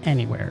playing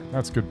anywhere.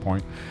 That's a good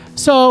point.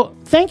 So,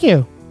 thank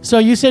you. So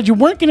you said you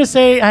weren't going to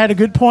say I had a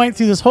good point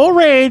through this whole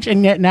rage,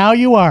 and yet now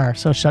you are.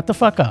 So shut the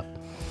fuck up.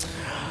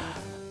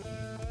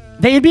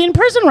 They'd be in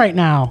prison right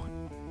now.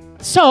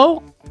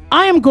 So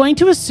I am going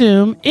to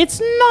assume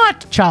it's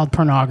not child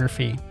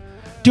pornography.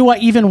 Do I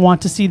even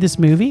want to see this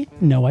movie?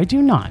 No, I do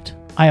not.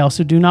 I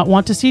also do not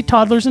want to see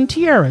Toddlers and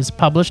Tiaras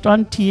published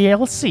on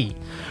TLC,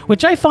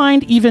 which I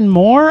find even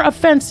more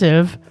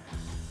offensive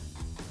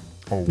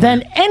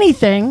than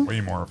anything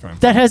Way more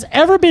offensive. that has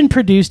ever been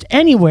produced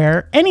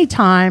anywhere,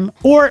 anytime,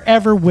 or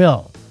ever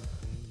will.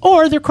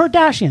 Or the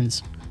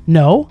Kardashians.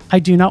 No, I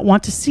do not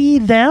want to see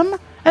them,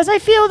 as I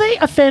feel they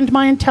offend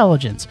my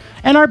intelligence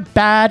and are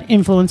bad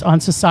influence on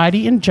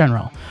society in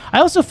general.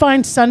 I also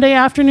find Sunday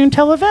afternoon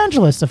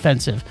televangelists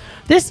offensive.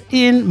 This,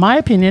 in my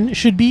opinion,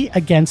 should be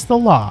against the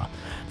law.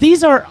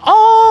 These are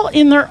all,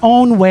 in their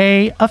own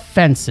way,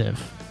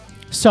 offensive.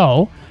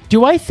 So,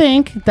 do I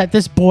think that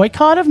this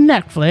boycott of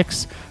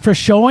Netflix for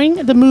showing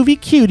the movie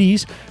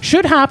Cuties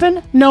should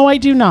happen? No, I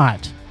do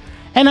not.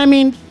 And I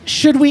mean,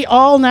 should we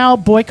all now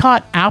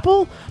boycott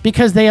Apple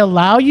because they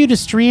allow you to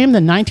stream the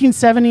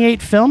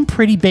 1978 film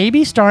Pretty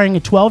Baby starring a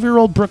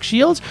 12-year-old Brooke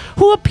Shields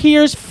who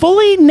appears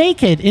fully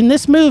naked in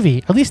this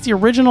movie, at least the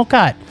original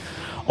cut?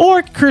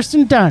 Or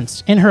Kirsten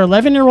Dunst in her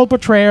 11-year-old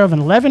portrayal of an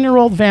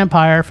 11-year-old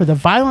vampire for the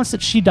violence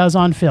that she does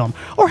on film?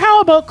 Or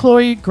how about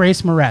Chloe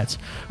Grace Moretz,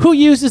 who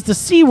uses the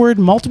C word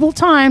multiple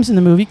times in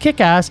the movie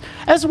Kick-Ass,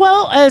 as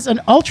well as an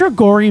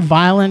ultra-gory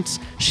violence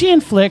she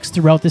inflicts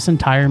throughout this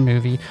entire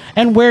movie,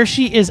 and where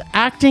she is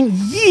acting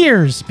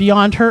years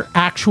beyond her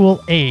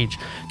actual age.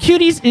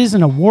 Cuties is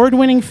an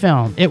award-winning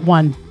film. It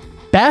won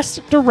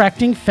Best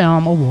Directing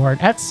Film Award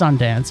at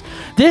Sundance.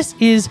 This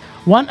is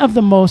one of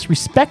the most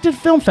respected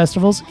film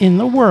festivals in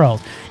the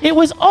world. It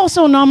was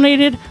also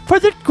nominated for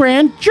the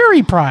Grand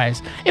Jury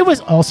Prize. It was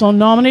also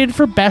nominated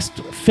for Best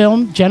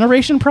Film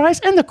Generation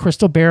Prize and the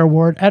Crystal Bear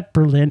Award at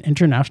Berlin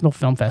International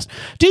Film Fest.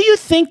 Do you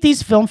think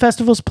these film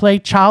festivals play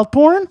child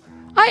porn?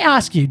 I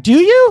ask you, do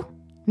you?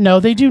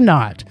 No, they do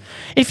not.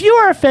 If you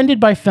are offended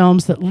by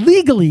films that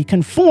legally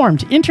conform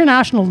to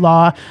international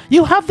law,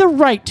 you have the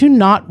right to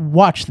not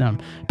watch them.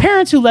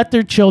 Parents who let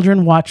their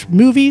children watch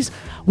movies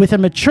with a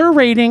mature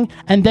rating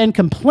and then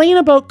complain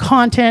about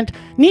content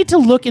need to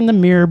look in the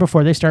mirror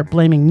before they start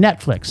blaming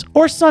Netflix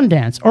or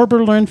Sundance or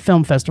Berlin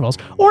Film Festivals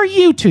or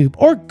YouTube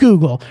or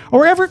Google or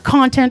wherever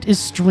content is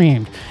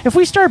streamed. If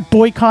we start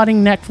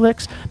boycotting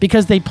Netflix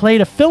because they played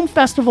a film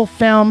festival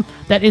film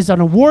that is an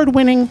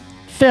award-winning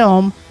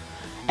film,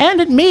 and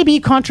it may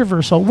be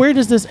controversial, where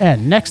does this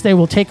end? Next, they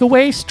will take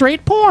away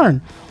straight porn,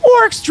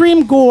 or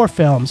extreme gore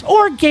films,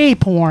 or gay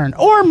porn,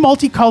 or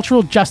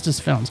multicultural justice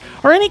films,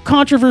 or any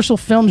controversial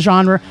film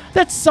genre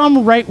that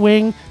some right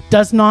wing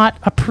does not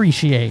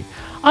appreciate.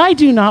 I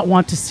do not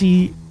want to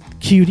see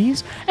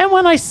Cuties, and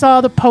when I saw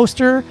the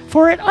poster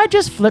for it, I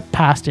just flipped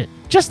past it,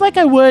 just like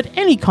I would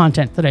any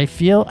content that I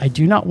feel I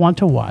do not want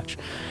to watch.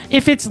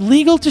 If it's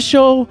legal to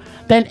show,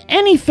 then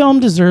any film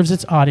deserves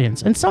its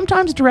audience. And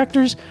sometimes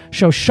directors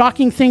show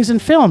shocking things in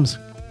films.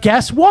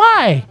 Guess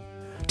why?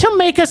 To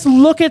make us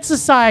look at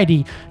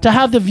society, to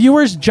have the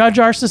viewers judge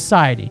our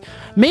society.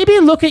 Maybe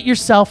look at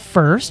yourself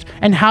first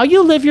and how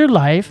you live your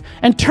life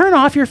and turn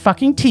off your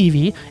fucking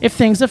TV if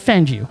things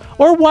offend you.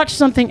 Or watch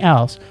something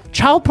else.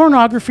 Child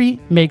pornography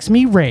makes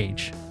me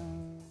rage.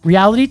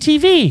 Reality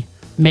TV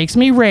makes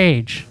me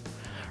rage.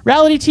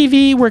 Reality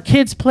TV where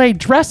kids play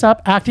dress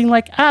up acting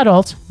like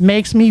adults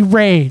makes me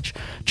rage.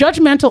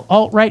 Judgmental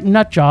alt-right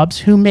nutjobs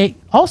who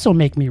also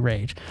make me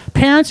rage.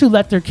 Parents who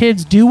let their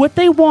kids do what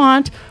they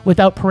want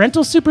without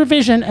parental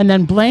supervision and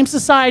then blame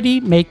society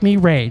make me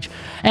rage.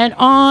 And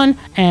on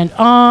and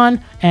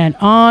on and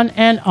on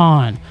and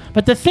on.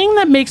 But the thing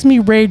that makes me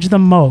rage the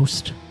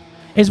most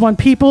is when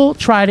people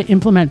try to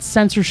implement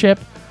censorship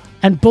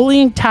and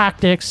bullying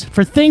tactics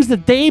for things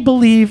that they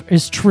believe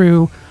is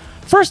true.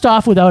 First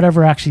off, without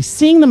ever actually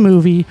seeing the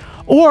movie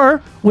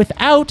or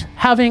without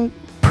having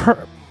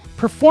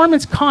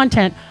performance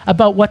content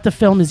about what the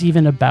film is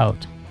even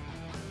about.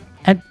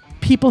 And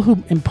people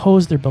who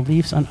impose their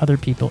beliefs on other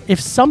people. If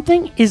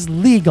something is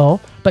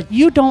legal, but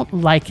you don't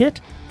like it,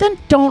 then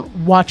don't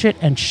watch it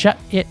and shut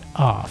it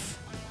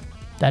off.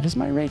 That is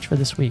my rage for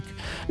this week.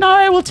 Now,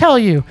 I will tell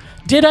you,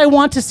 did I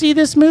want to see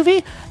this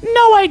movie?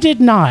 No, I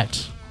did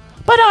not.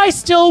 But I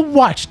still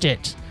watched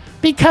it.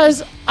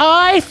 Because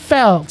I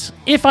felt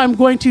if I'm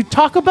going to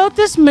talk about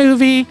this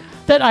movie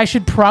that I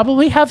should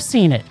probably have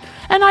seen it.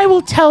 And I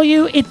will tell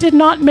you, it did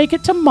not make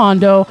it to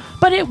Mondo,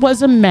 but it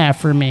was a meh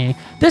for me.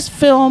 This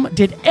film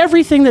did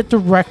everything that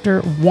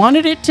director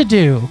wanted it to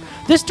do.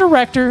 This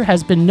director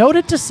has been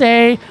noted to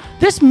say,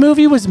 this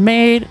movie was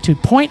made to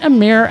point a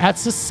mirror at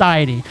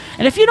society.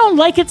 And if you don't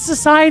like its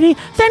society,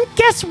 then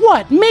guess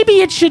what?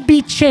 Maybe it should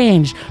be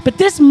changed. But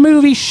this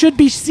movie should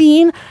be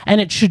seen,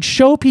 and it should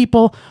show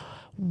people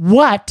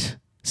what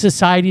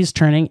society is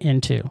turning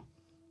into.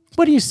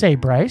 What do you say,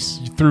 Bryce?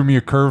 You threw me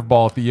a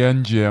curveball at the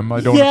end, Jim.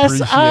 I don't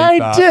appreciate I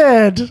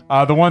that. did.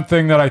 The one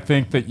thing that I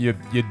think that you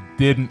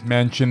didn't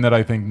mention that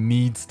I think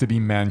needs to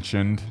be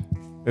mentioned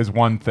is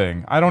one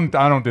thing. I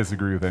don't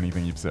disagree with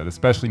anything you've said,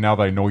 especially now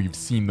that I know you've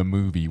seen the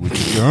movie, which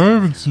is, I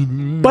haven't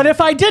seen it. But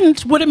if I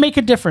didn't, would it make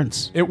a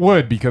difference? It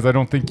would, because I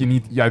don't think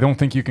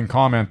you can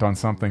comment on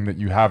something that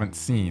you haven't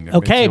seen. It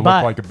Okay, makes you look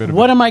but like a bit of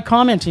what am I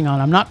commenting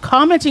on? I'm not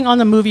commenting on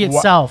the movie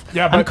itself.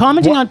 Yeah, I'm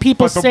commenting on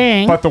people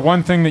saying... But the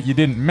one thing that you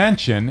didn't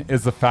mention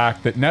is the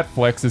fact that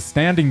Netflix is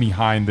standing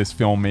behind this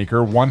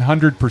filmmaker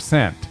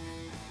 100%.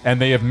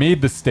 And they have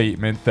made the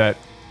statement that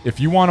if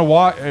you want to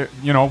watch,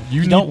 you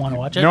don't want to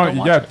watch it, don't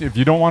watch it. If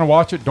you don't want to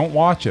watch it, don't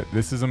watch it.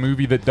 This is a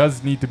movie that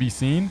does need to be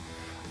seen.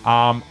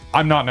 I'm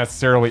not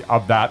necessarily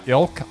of that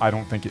ilk. I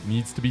don't think it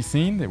needs to be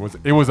seen. It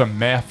was a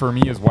meh for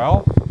me as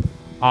well.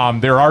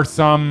 There are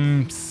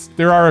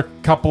a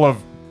couple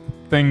of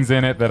things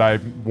in it that I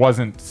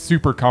wasn't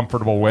super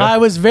comfortable with. I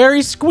was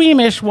very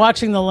squeamish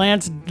watching The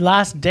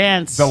Last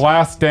Dance. The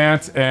Last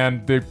Dance,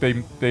 and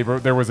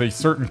there was a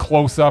certain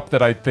close-up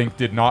that I think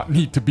did not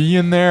need to be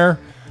in there.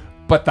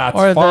 But that's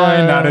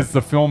fine. That is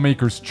the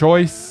filmmaker's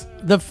choice.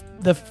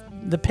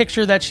 The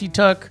picture that she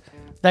took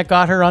that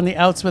got her on the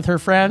outs with her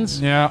friends.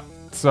 Yeah.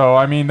 So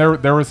I mean,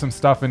 there was some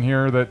stuff in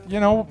here that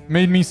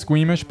made me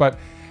squeamish, but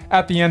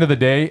at the end of the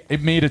day,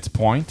 it made its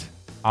point.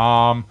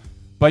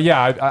 But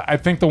yeah, I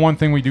think the one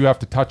thing we do have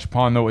to touch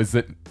upon though is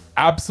that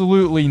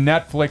absolutely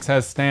Netflix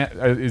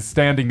is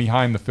standing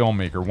behind the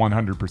filmmaker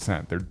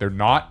 100%. They're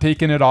not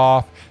taking it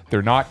off.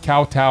 They're not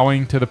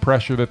kowtowing to the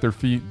pressure that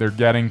they're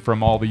getting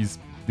from all these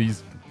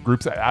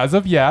groups as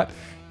of yet,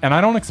 and I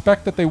don't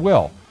expect that they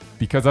will,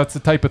 because that's the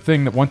type of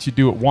thing that once you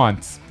do it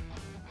once,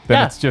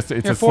 then it's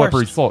a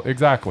slippery slope.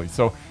 Exactly.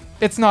 So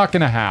it's not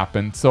going to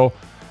happen. So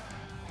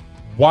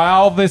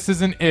while this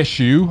is an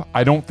issue,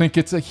 I don't think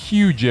it's a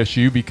huge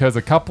issue, because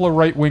a couple of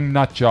right-wing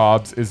nut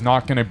jobs is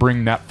not going to bring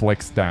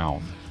Netflix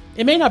down.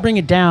 It may not bring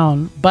it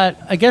down, but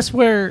I guess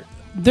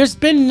there's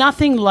been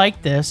nothing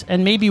like this,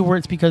 and maybe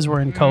it's because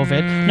we're in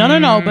COVID.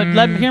 No,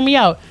 but hear me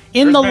out.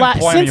 Since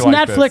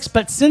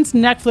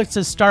Netflix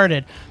has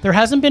started, there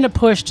hasn't been a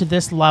push to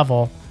this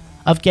level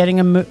of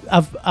getting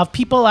of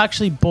people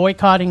actually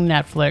boycotting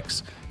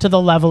Netflix to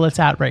the level it's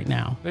at right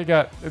now.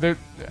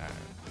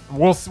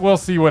 We'll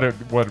see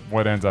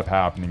what ends up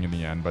happening in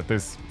the end, but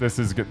this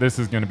is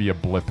going to be a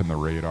blip in the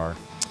radar.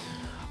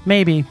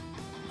 Maybe.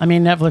 I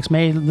mean, Netflix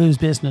may lose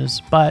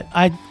business, but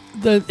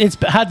it's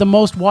had the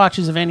most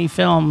watches of any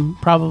film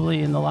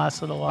probably in the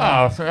last little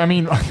while. I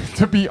mean,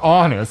 to be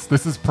honest,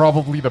 this is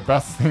probably the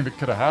best thing that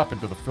could have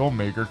happened to the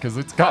filmmaker, because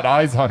it's got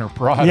eyes on her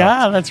product.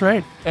 Yeah, that's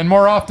right. And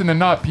more often than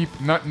not,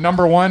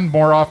 number one,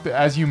 more often,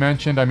 as you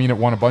mentioned, I mean, it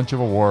won a bunch of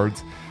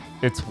awards.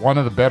 It's one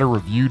of the better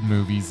reviewed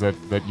movies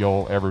that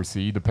you'll ever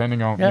see,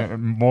 depending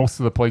on most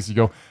of the places you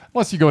go.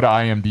 Unless you go to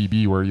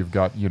IMDb, where you've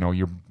got,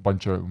 your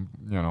bunch of,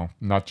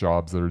 nut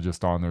jobs that are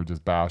just on there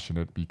just bashing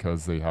it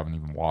because they haven't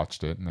even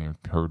watched it and they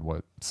heard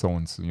what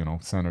so-and-so,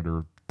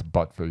 Senator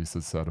Buttface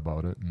has said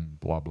about it and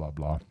blah, blah,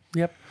 blah.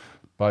 Yep.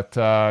 But,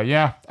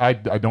 I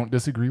don't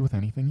disagree with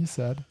anything you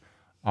said.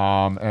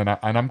 And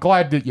I'm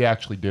glad that you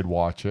actually did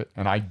watch it,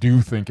 and I do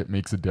think it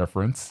makes a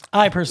difference.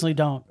 I personally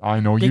don't. I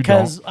know you don't.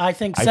 Because I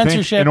think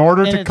censorship... in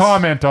order to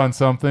comment on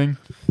something...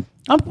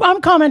 I'm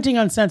commenting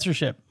on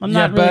censorship. I'm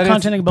not really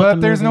commenting about the movie.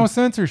 But there's no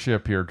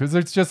censorship here, because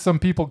there's just some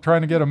people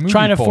trying to get a movie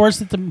trying to force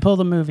it to pull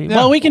the movie. Yeah.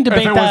 Well, we can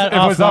debate that offline.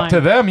 If it was up to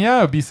them, yeah,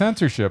 it would be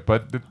censorship.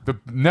 But the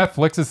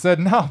Netflix has said,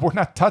 no, we're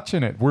not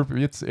touching it.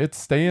 It's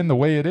staying the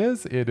way it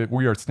is.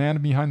 We are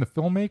standing behind the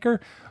filmmaker,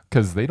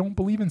 because they don't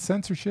believe in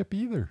censorship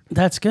either.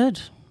 That's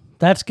good.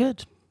 That's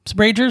good. So,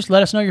 Ragers,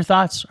 let us know your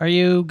thoughts. Are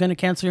you going to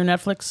cancel your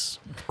Netflix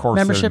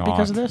membership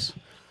because of this?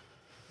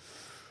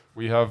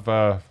 We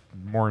have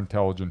more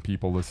intelligent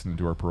people listening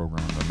to our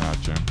program than that,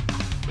 Jim.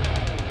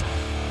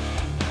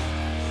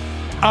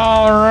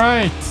 All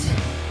right.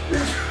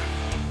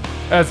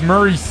 As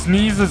Murray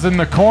sneezes in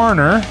the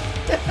corner.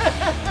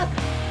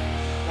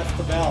 That's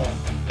the bell.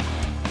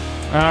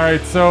 All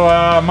right,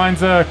 so mine's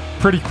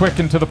pretty quick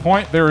and to the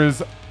point. There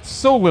is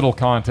so little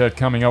content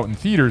coming out in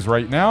theaters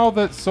right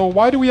now, so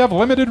why do we have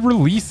limited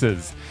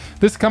releases?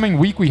 This coming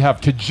week, we have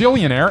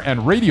Kajillionaire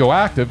and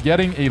Radioactive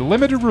getting a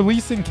limited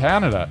release in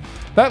Canada.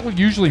 That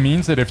usually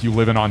means that if you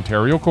live in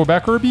Ontario,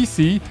 Quebec, or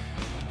BC,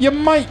 you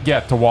might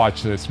get to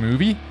watch this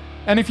movie.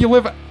 And if you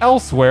live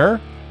elsewhere,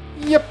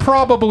 you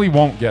probably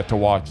won't get to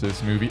watch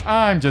this movie.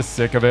 I'm just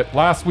sick of it.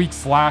 Last week,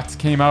 Slacks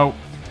came out,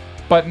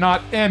 but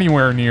not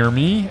anywhere near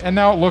me, and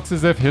now it looks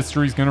as if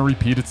history's going to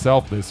repeat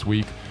itself this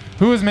week.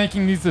 Who is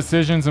making these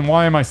decisions, and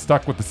why am I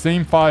stuck with the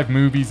same 5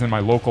 movies in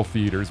my local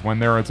theaters when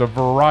there is a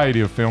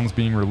variety of films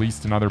being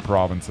released in other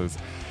provinces?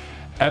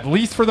 At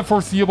least for the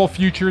foreseeable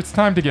future, it's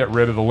time to get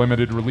rid of the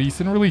limited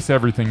release and release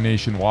everything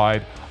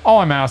nationwide. All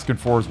I'm asking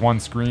for is one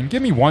screen.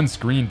 Give me one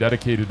screen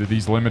dedicated to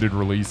these limited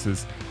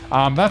releases.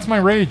 That's my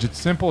rage. It's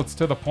simple. It's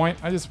to the point.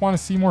 I just want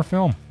to see more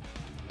film.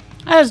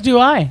 As do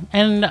I.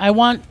 And I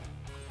want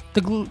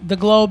the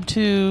Globe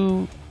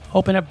to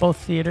open up both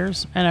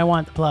theaters, and I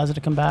want the Plaza to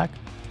come back.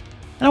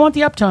 And I want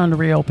the Uptown to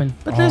reopen.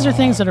 But those are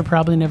things that are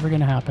probably never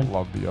going to happen.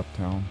 Love the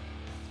Uptown.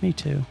 Me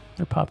too.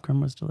 Their popcorn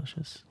was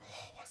delicious.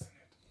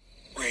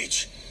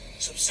 Rage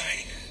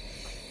subsiding.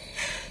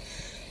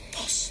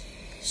 loss,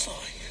 sawing,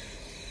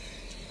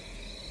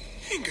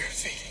 anger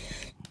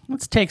fading.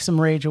 Let's take some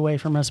rage away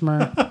from us,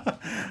 Mur.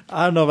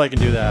 I don't know if I can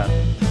do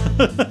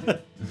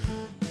that.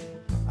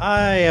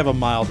 I have a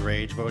mild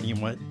rage, but you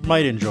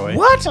might enjoy.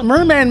 What? A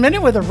Merman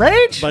Minute with a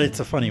rage? But it's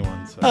a funny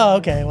one. So. Oh,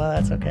 okay. Well,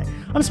 that's okay.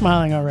 I'm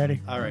smiling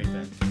already. All right,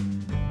 then.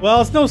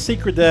 Well, it's no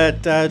secret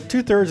that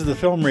 2/3 of the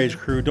Film Rage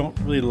crew don't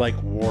really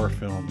like war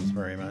films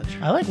very much.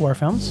 I like war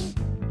films.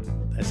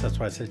 That's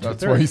why I said 2/3.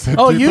 That's why he said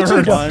Oh, you 2/3.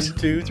 two don't. 1,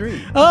 2,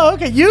 3. Oh,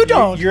 okay. You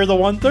don't. You're the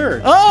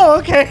 1/3. Oh,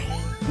 okay.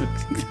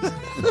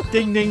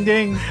 Ding, ding,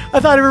 ding. I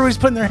thought everyone was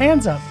putting their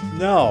hands up.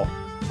 No.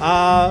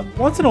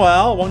 Once in a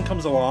while, one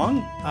comes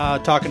along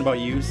talking about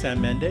you,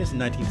 Sam Mendes, in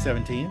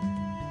 1917,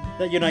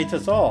 that unites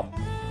us all.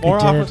 More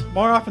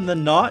often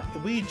than not,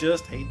 we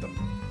just hate them.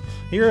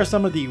 Here are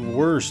some of the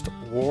worst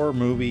war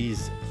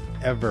movies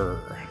ever.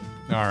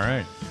 All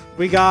right.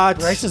 We got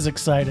Bryce is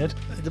excited.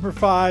 number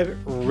 5,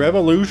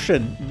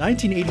 Revolution,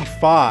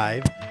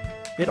 1985.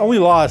 It only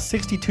lost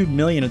 $62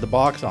 million at the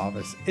box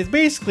office. It's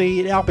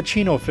basically an Al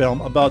Pacino film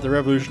about the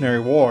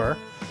Revolutionary War,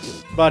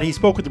 but he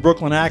spoke with the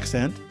Brooklyn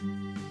accent.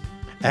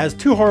 It has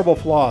 2 horrible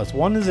flaws.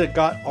 One is it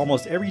got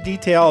almost every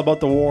detail about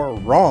the war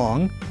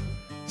wrong.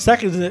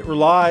 Second is it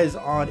relies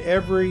on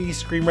every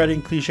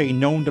screenwriting cliche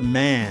known to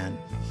man.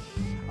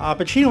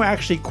 Pacino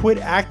actually quit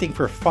acting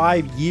for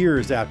 5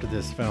 years after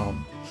this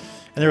film.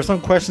 And there were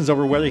some questions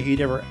over whether he'd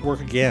ever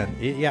work again.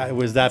 It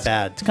was that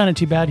bad. It's kind of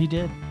too bad he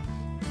did.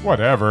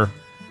 Whatever.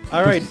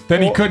 All right.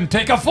 Then he couldn't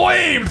take a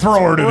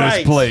flamethrower to Right.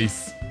 this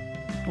place.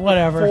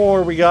 Whatever.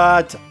 4, we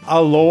got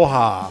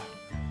Aloha,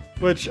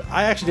 which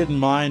I actually didn't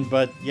mind,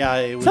 but yeah,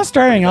 it was. Is that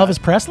starring pretty bad.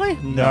 Elvis Presley?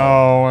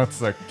 No,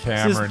 that's a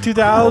Cameron. This is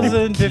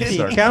 2015. Piece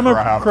of Cameron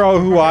crap. Crowe,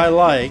 who I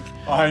like,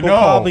 I will know.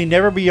 probably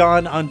never be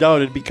on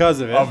Undoubted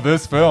because of it. Of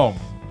this film.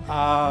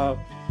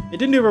 It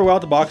didn't do very well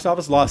at the box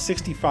office, lost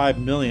 $65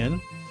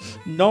 million.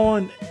 No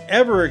one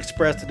ever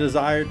expressed a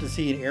desire to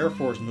see an Air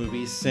Force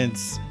movie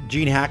since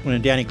Gene Hackman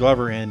and Danny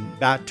Glover in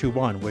Bat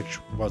 2-1, which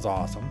was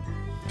awesome.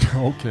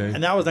 Okay.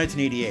 And that was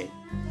 1988.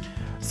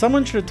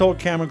 Someone should have told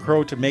Cameron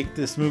Crowe to make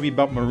this movie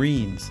about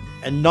Marines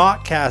and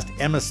not cast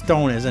Emma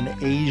Stone as an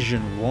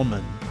Asian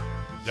woman.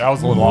 That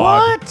was a little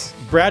odd. What?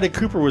 Bradley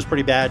Cooper was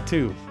pretty bad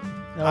too.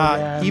 Oh,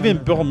 yeah, I Even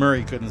remember Bill that.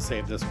 Murray couldn't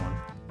save this one.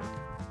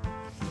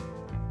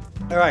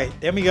 All right,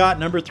 then we got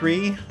number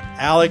 3,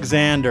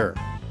 Alexander,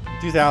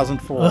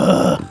 2004.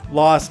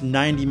 Lost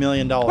 $90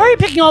 million. Why are you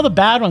picking all the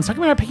bad ones? How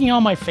come you're not picking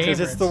all my favorites?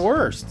 Because it's the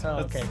worst.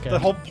 Oh, That's okay, good. the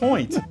whole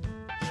point.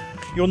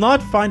 You'll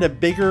not find a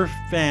bigger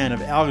fan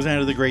of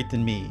Alexander the Great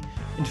than me.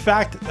 In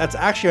fact, that's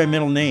actually my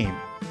middle name.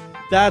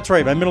 That's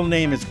right, my middle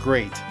name is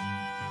Great.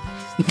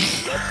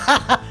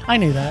 I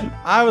knew that.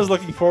 I was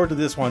looking forward to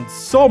this one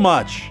so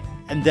much,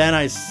 and then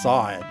I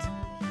saw it.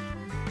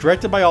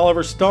 Directed by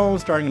Oliver Stone,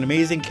 starring an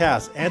amazing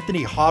cast: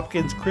 Anthony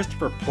Hopkins,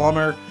 Christopher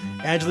Plummer,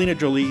 Angelina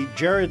Jolie,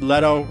 Jared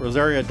Leto,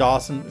 Rosario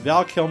Dawson,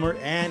 Val Kilmer,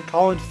 and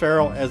Colin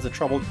Farrell as the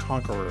troubled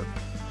conqueror.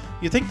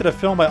 You'd think that a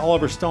film by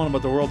Oliver Stone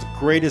about the world's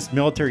greatest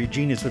military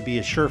genius would be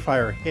a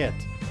surefire hit.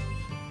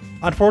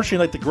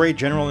 Unfortunately, like the great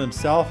general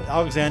himself,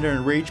 Alexander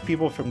enraged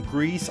people from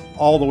Greece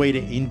all the way to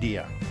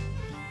India.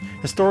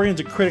 Historians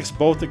and critics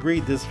both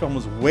agreed this film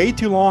was way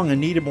too long and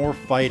needed more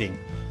fighting.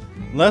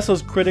 Unless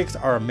those critics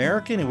are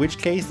American, in which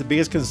case the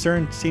biggest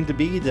concern seemed to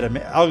be that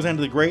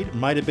Alexander the Great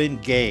might have been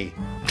gay.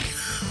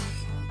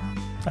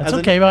 That's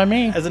okay by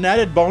me. As an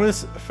added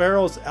bonus,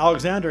 Farrell's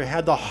Alexander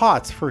had the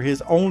hots for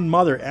his own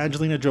mother,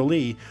 Angelina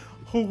Jolie,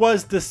 who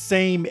was the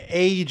same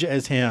age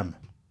as him.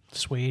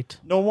 Sweet.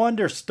 No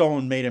wonder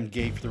Stone made him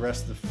gay for the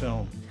rest of the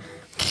film.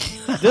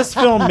 This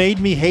film made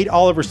me hate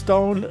Oliver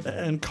Stone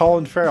and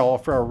Colin Farrell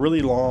for a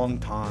really long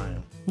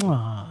time.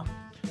 Aw.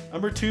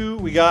 Number 2,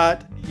 we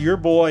got your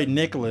boy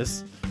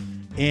Nicholas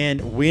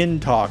in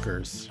Wind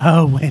Talkers.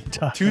 Oh, Wind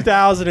Talker.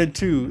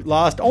 2002,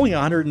 lost only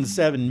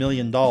 $107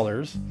 million.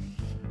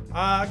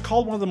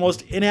 Called one of the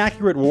most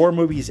inaccurate war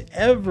movies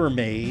ever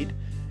made.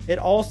 It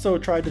also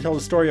tried to tell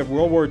the story of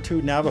World War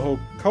II Navajo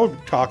code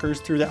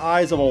talkers through the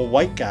eyes of a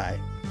white guy.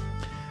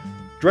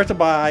 Directed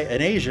by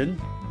an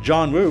Asian,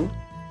 John Woo,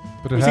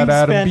 But who it seemed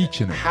had to Adam spend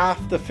Beach in it.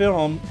 half the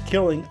film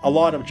killing a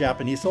lot of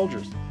Japanese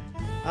soldiers.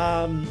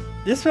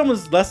 This film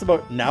is less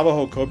about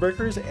Navajo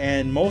codebreakers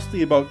and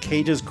mostly about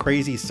Cage's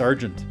crazy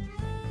sergeant.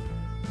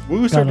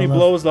 Woo certainly love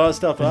blows a lot of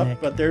stuff the up,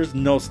 Nick. but there's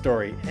no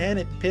story, and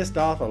it pissed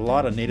off a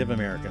lot of Native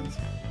Americans.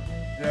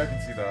 Yeah, I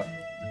can see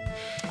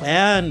that.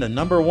 And the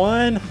number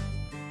 1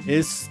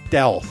 is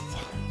Stealth.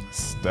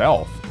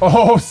 Stealth.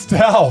 Oh,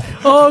 Stealth.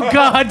 Oh,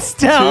 God,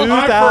 Stealth.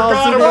 I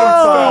forgot Oh,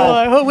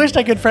 about I wished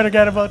I could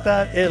forget about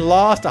that. It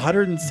lost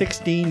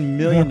 $116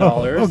 million.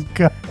 Oh,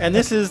 God. And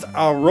this is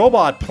a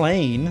robot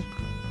plane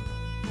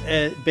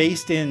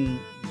based in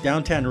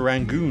downtown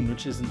Rangoon,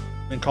 which hasn't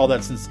been called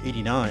that since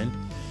 '89.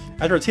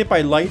 After it's hit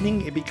by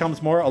lightning, it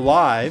becomes more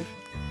alive,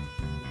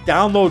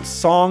 downloads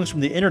songs from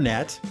the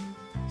internet,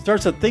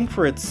 starts to think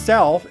for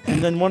itself,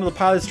 and then one of the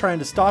pilots trying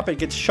to stop it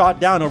gets shot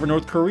down over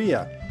North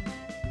Korea.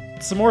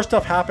 Some more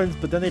stuff happens,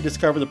 but then they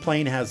discover the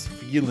plane has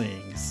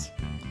feelings.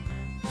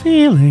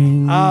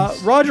 feelings.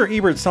 Roger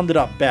Ebert summed it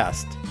up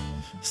best.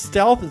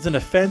 Stealth is an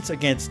offense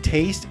against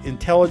taste,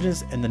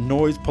 intelligence, and the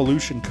noise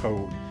pollution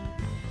code.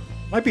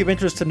 Might be of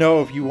interest to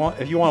know if you want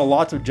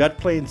lots of jet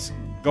planes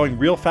going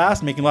real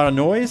fast, making a lot of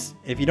noise.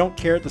 If you don't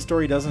care, the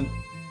story doesn't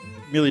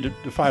merely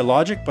defy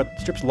logic, but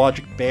strips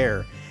logic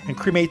bare and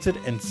cremates it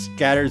and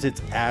scatters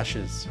its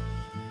ashes.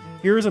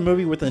 Here is a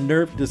movie with the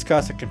nerve to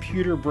discuss a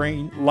computer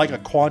brain like a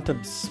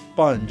quantum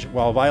sponge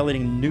while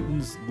violating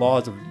Newton's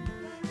laws of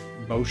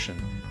motion.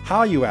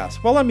 How, you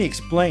ask? Well, let me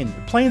explain.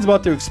 The plane's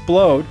about to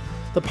explode.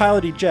 The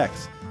pilot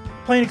ejects.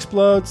 Plane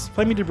explodes.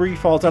 Flaming debris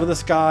falls out of the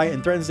sky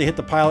and threatens to hit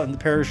the pilot and the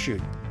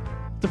parachute.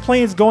 If the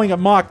plane is going at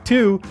Mach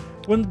 2,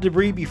 wouldn't the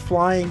debris be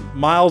flying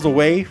miles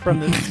away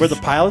from where the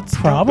pilot's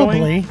Probably.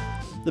 going?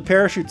 The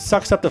parachute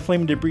sucks up the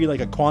flaming debris like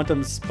a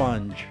quantum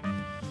sponge.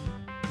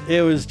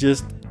 It was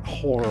just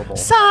horrible.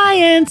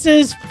 Science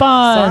is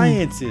fun.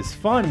 Science is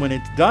fun when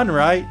it's done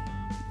right.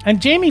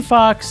 And Jamie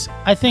Foxx,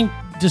 I think,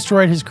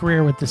 destroyed his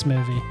career with this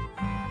movie.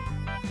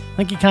 I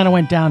think he kind of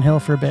went downhill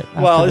for a bit.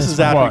 Well, this is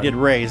after What? he did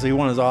Ray, so he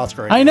won his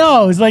Oscar. I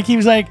know. It's like he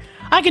was like,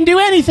 I can do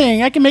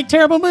anything. I can make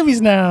terrible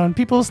movies now, and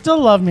people still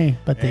love me.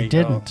 But There they you go.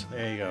 didn't.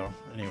 There you go.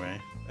 Anyway,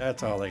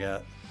 that's all I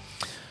got.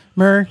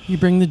 Mur, you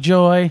bring the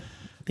joy,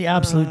 the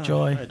absolute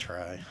joy. I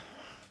try.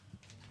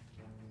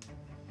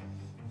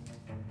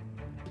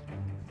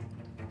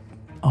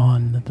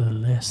 On the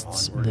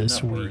lists Onward this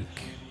and upward.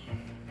 week.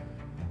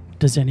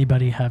 Does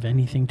anybody have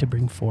anything to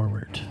bring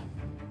forward?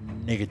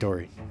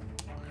 Negatory.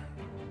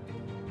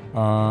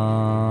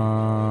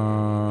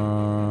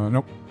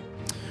 Nope.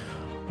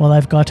 Well,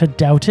 I've got a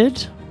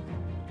doubted,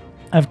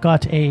 I've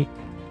got a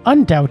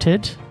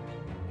undoubted,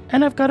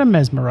 and I've got a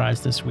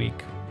mesmerized this week.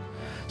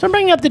 So I'm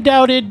bringing up the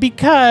doubted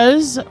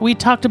because we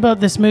talked about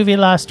this movie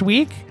last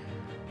week,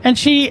 and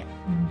she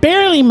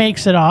barely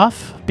makes it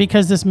off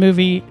because this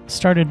movie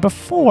started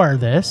before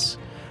this,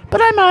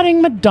 but I'm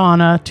adding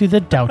Madonna to the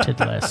doubted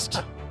list.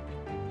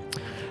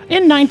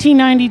 In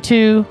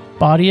 1992,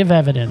 Body of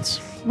Evidence,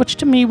 which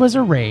to me was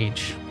a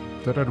rage.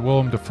 That had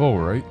Willem Dafoe,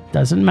 right?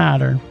 Doesn't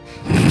matter.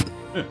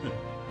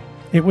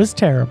 It was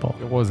terrible.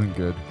 It wasn't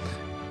good.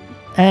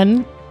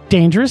 And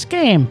Dangerous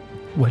Game,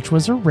 which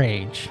was a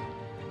rage.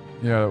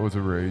 Yeah, it was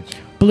a rage.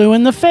 Blue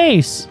in the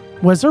Face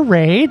was a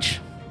rage.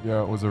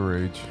 Yeah, it was a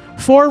rage.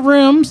 4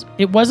 Rooms,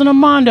 it wasn't a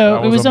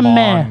Mondo, That it was a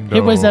meh. Mondo.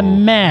 It was a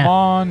meh.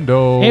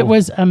 Mondo. It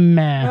was a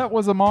meh. That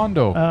was a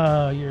Mondo.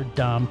 Oh, you're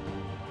dumb.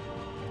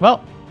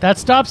 Well, that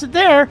stops it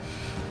there.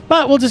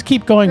 But we'll just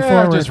keep going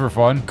yeah, forward. just for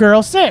fun.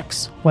 Girl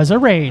 6 was a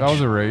rage. That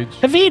was a rage.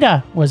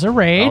 Evita was a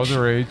rage. That was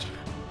a rage.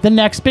 The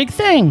Next Big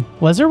Thing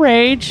was a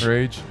rage.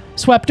 Rage.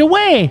 Swept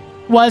Away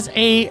was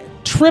a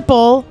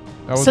triple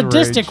That was a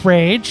sadistic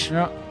rage.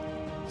 Yeah.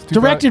 It's too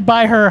Directed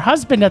by her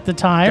husband at the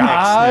time, bad.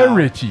 Guy now.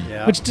 Ritchie.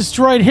 Yeah, which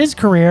destroyed his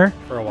career.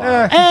 for a while.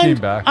 Yeah, he And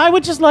came back.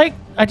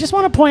 I just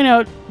want to point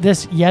out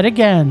this yet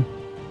again.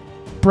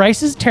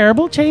 Bryce's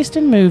terrible taste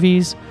in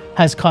movies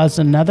has caused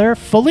another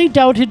fully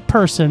doubted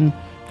person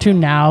to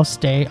now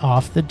stay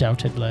off the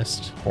doubted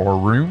list. 4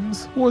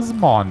 Rooms was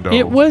Mondo.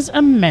 It was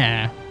a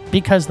meh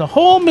because the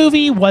whole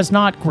movie was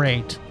not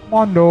great.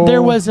 Mondo.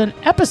 There was an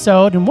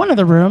episode in one of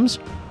the rooms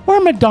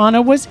where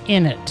Madonna was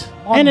in it,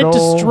 and it no.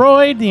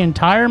 destroyed the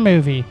entire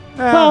movie.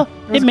 Well,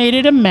 it was- it made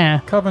it a meh.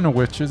 Coven of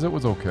Witches. It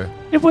was okay.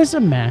 It was a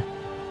meh.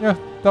 Yeah,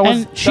 that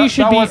was. And she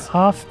should be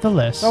off the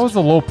list. That was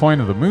the low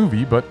point of the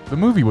movie, but the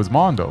movie was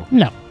Mondo.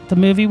 No, the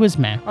movie was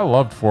meh. I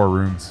loved 4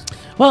 Rooms.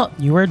 Well,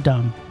 you were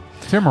dumb.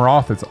 Tim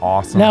Roth is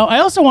awesome. Now, I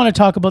also want to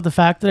talk about the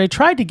fact that I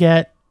tried to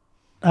get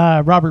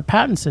Robert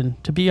Pattinson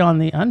to be on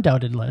the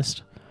undoubted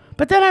list.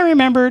 But then I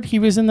remembered he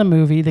was in the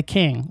movie The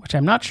King, which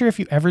I'm not sure if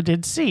you ever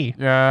did see,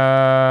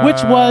 Yeah.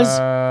 which was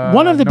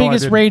one of the no, I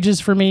biggest didn't. rages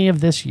for me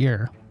of this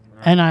year.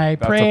 And I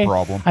That's pray, a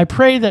problem. I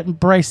pray that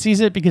Bryce sees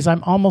it because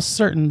I'm almost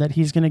certain that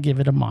he's going to give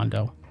it a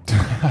Mondo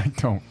I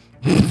don't.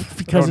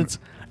 because don't-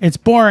 it's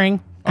boring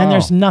and Oh.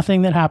 there's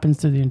nothing that happens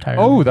to the entire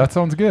Oh, movie. that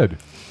sounds good.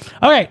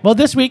 All right. Well,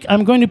 this week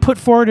I'm going to put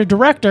forward a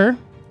director,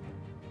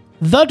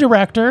 the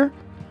director,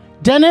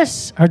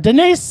 Denis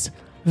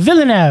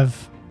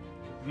Villeneuve.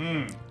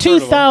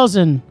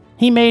 2000,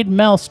 he made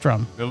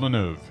Maelstrom,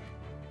 Villeneuve.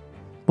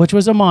 which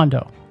was a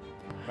Mondo.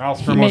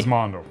 Maelstrom He was made-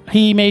 Mondo.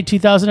 He made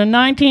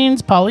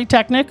 2019's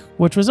Polytechnic,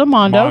 which was a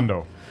Mondo.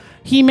 Mondo.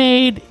 He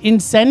made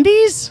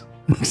Incendies.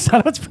 Is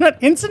that how it's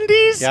pronounced?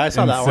 Incendies? Yeah, I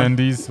saw that one.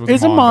 Incendies was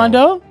Is a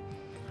Mondo.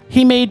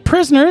 He made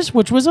Prisoners,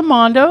 which was a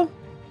Mondo.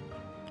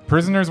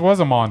 Prisoners was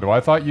a Mondo. I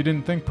thought you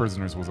didn't think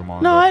Prisoners was a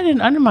Mondo. No, I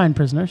didn't. I didn't mind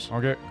Prisoners.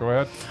 Okay, go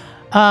ahead.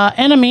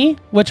 Enemy,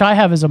 which I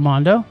have as a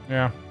Mondo.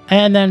 Yeah.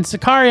 And then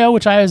Sicario,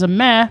 which I have as a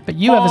meh, but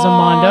you have as a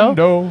Mondo.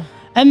 Mondo.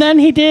 And then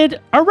he did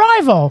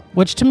Arrival,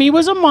 which to me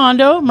was a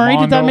Mondo. Murray,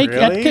 did that Mondo, make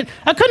really?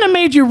 I couldn't have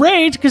made you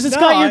rage because it's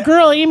No, got your I-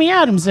 girl Amy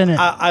Adams in it.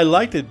 I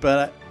liked it,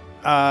 but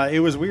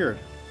it was weird.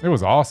 It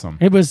was awesome.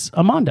 It was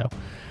a Mondo.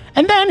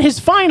 And then his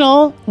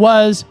final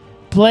was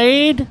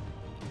Blade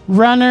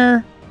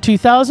Runner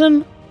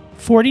 2049,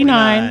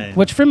 49.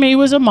 which for me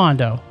was a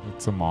Mondo.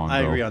 It's a Mondo. I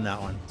agree on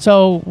that one.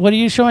 So what are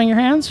you showing your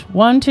hands?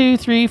 1, 2,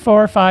 3,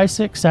 4, 5,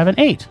 6, 7,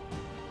 8.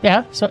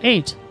 Yeah, so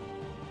 8.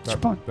 What's your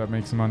point? That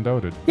makes him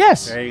undoubted.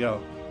 Yes. There you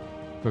go.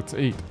 That's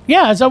 8.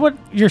 Yeah, is that what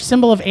your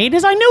symbol of 8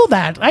 is? I knew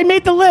that. I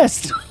made the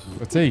list.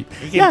 That's 8.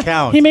 He can Yeah,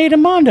 count. he made a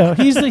Mondo.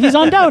 He's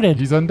undoubted.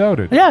 He's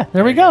undoubted. Yeah,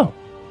 there we go.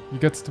 He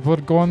gets to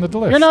go on the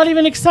list. You're not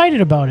even excited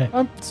about it.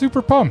 I'm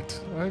super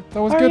pumped. That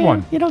was a Are good you?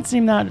 one. You don't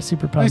seem that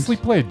super pumped. Nicely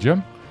played,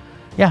 Jim.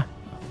 Yeah,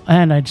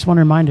 and I just want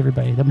to remind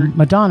everybody that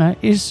Madonna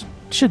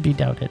should be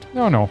doubted,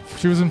 No.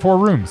 She was in 4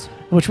 rooms.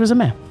 which was a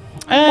man.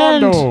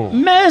 And Mondo.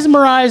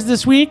 Mesmerized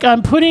this week,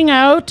 I'm putting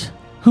out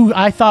who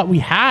I thought we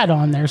had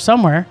on there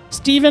somewhere,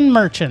 Stephen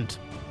Merchant.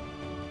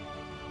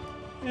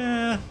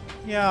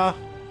 Yeah,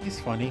 he's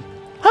funny.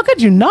 How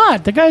could you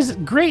not? The guy's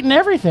great in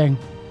everything.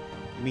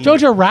 I mean,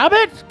 Jojo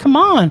Rabbit? Come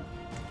on.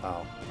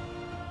 Oh.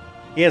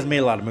 He has made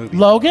a lot of movies.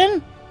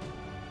 Logan?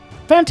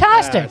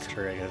 Fantastic. That's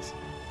true, I guess.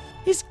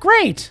 He's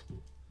great.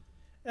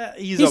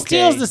 He's He okay.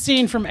 steals the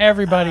scene from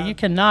everybody. You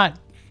cannot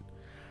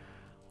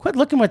quit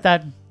looking with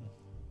that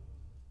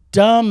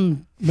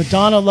dumb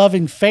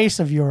Madonna-loving face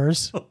of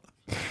yours,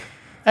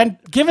 and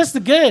give us the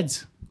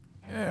goods.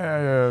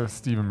 Yeah,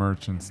 Stephen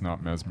Merchant's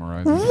not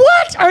mesmerizing.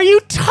 What are you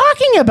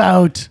talking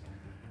about?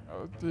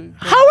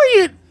 How are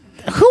you?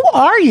 Who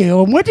are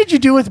you? And what did you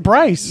do with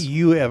Bryce?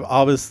 You have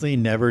obviously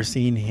never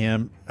seen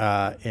him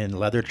in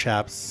leather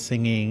chaps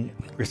singing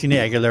Christina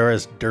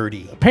Aguilera's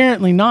 "Dirty,"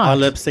 Apparently a not.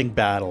 lip sync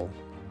battle,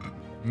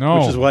 No.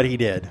 which is what he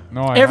did.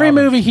 No, I Every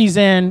haven't. movie he's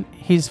in,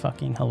 he's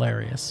fucking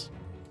hilarious.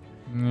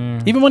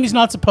 Mm. Even when he's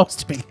not supposed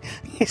to be,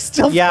 he's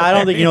still. Yeah, I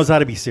don't think he hilarious. knows how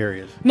to be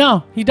serious.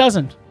 No, he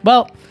doesn't.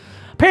 Well,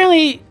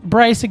 apparently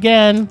Bryce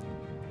again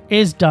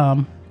is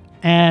dumb,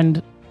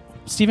 and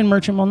Stephen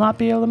Merchant will not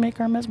be able to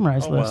make our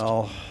mesmerized Oh, list.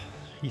 well,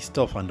 he's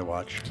still fun to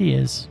watch. He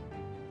is.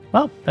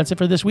 Well, that's it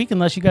for this week.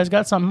 Unless you guys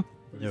got something,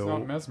 He's No.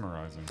 not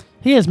mesmerizing.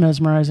 he is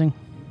mesmerizing.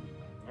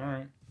 All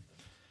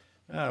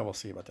right. We'll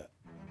see about that.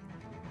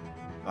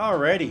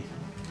 Alrighty.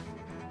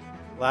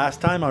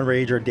 Last time on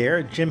Rage or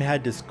Dare, Jim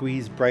had to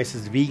squeeze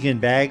Bryce's vegan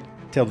bag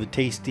till the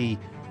tasty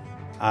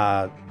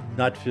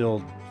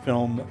nut-filled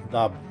film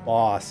The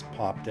Boss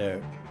popped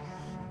out.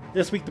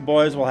 This week the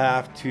boys will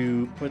have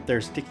to put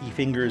their sticky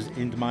fingers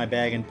into my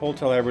bag and pull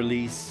till I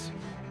release.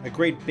 A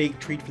great big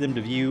treat for them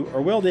to view,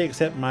 or will they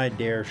accept my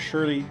dare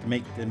surely to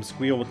make them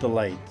squeal with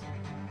delight?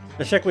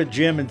 Let's check with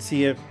Jim and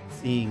see if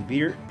seeing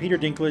Peter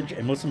Dinklage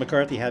and Melissa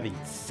McCarthy having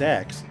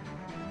sex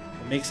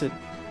makes it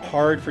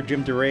hard for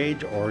Jim to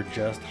rage, or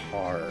just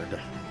hard.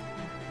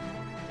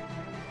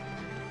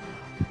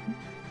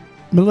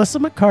 Melissa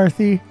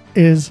McCarthy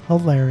is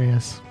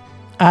hilarious,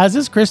 as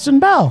is Kristen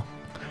Bell,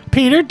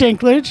 Peter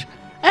Dinklage,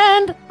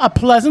 and a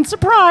pleasant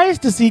surprise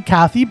to see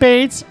Kathy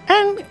Bates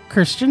and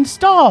Christian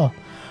Stahl.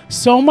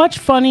 So much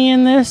funny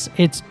in this.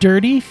 It's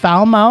dirty,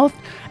 foul-mouthed,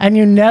 and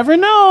you never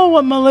know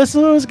what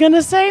Melissa was going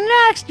to say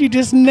next. You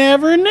just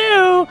never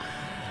knew.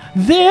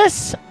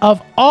 This,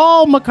 of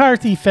all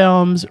McCarthy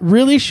films,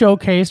 really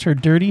showcased her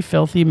dirty,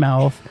 filthy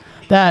mouth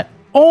that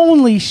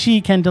only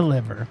she can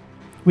deliver.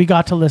 We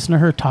got to listen to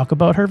her talk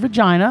about her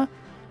vagina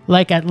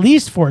like at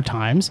least 4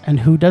 times,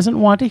 and who doesn't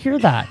want to hear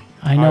that?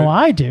 I know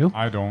I do.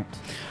 I don't.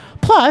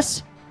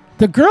 Plus,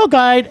 the Girl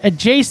Guide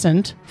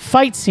adjacent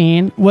fight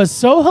scene was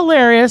so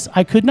hilarious,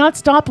 I could not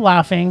stop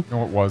laughing.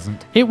 No, it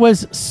wasn't. It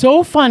was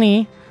so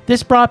funny.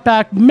 This brought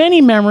back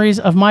many memories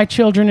of my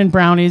children and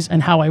brownies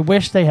and how I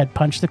wish they had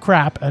punched the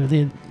crap out of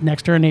the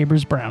next door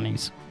neighbor's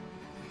brownies.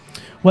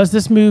 Was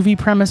this movie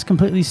premise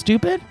completely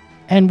stupid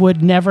and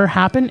would never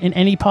happen in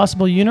any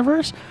possible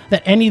universe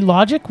that any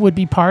logic would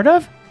be part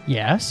of?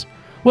 Yes.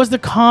 Was the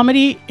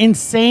comedy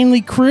insanely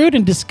crude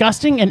and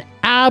disgusting and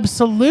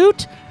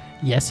absolute?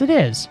 Yes, it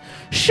is.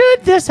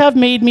 Should this have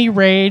made me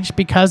rage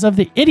because of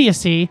the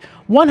idiocy?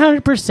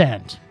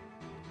 100%.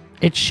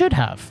 It should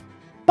have.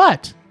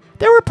 But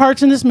there were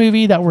parts in this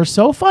movie that were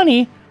so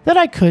funny that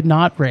I could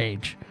not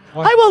rage.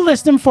 What? I will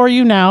list them for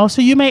you now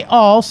so you may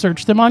all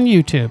search them on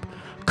YouTube.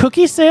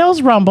 Cookie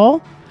Sales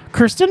Rumble,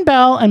 Kristen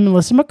Bell and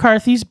Melissa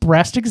McCarthy's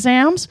breast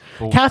exams,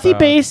 Both Kathy bad.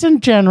 Bates in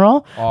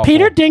general, Awful.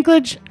 Peter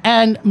Dinklage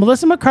and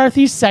Melissa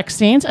McCarthy's sex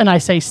scenes, and I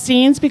say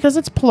scenes because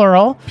it's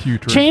plural,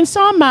 Putrid.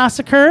 Chainsaw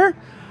Massacre,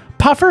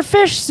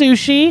 Pufferfish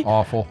Sushi,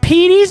 Awful.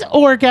 Petey's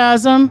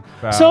Orgasm.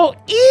 Bad. So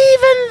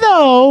even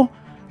though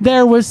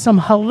there was some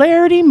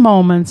hilarity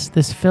moments,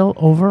 this film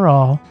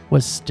overall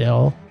was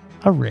still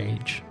a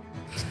rage.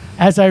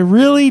 As I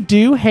really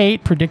do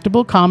hate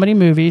predictable comedy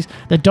movies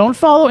that don't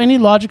follow any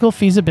logical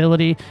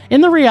feasibility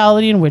in the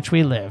reality in which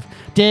we live.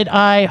 Did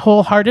I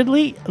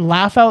wholeheartedly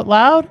laugh out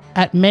loud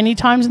at many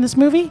times in this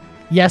movie?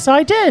 Yes,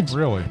 I did.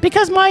 Really?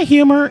 Because my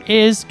humor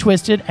is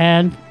twisted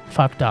and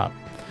fucked up.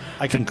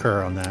 I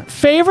concur on that.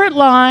 Favorite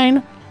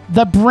line,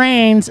 the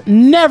brains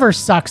never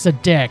sucks a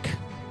dick.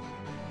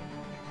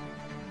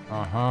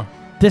 Uh-huh.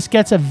 This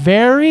gets a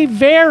very,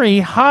 very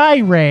high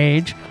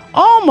rage,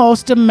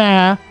 almost a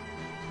meh,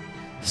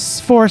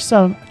 for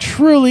some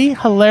truly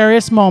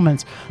hilarious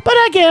moments. But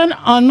again,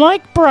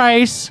 unlike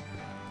Bryce,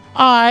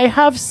 I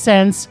have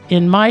sense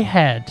in my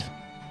head.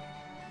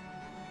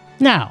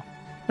 Now,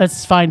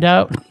 let's find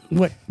out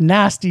what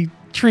nasty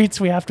treats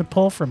we have to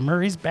pull from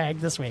Murray's bag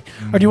this week?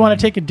 Or do you want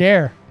to take a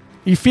dare?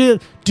 Do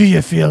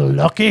you feel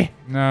lucky?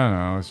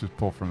 No, let's just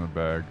pull from the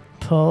bag.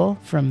 Pull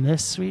from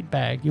this sweet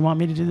bag. You want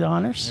me to do the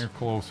honors? You're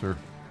closer.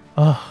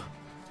 Oh,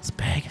 this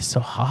bag is so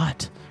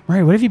hot.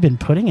 Murray, what have you been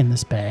putting in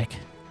this bag?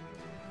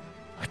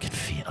 I can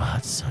feel,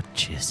 it's so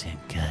juicy and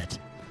good.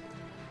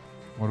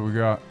 What do we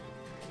got?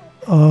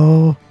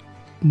 Oh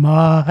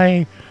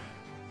my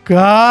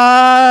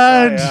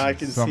God. Yeah, I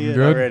can Something see it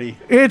good? already.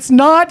 It's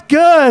not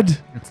good.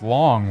 It's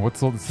long. What's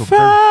the big?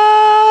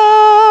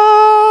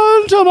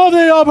 Phantom of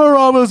the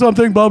Opera or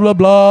something, blah, blah,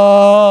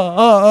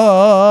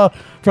 blah.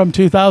 From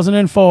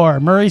 2004.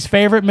 Murray's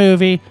favorite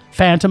movie,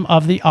 Phantom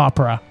of the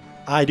Opera.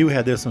 I do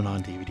have this one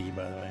on DVD,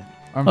 by the way.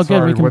 I'm Oh, good,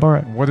 sorry. we can borrow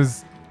it. What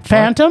is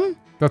Phantom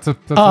That's a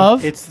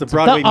of It's the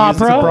Broadway the opera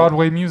musical.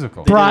 Broadway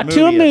musical. brought did a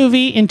to a movie of it.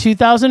 movie in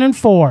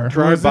 2004. Who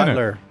Gerard is in it?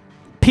 Butler.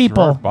 People.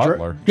 Gerard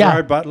Butler. Yeah.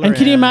 Gerard Butler. And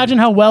can you imagine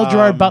how well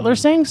Gerard Butler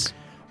sings?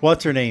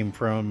 What's her name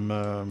from?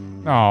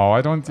 No,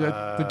 I don't.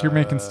 I think you're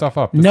making stuff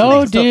up. This No,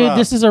 making stuff dude, up.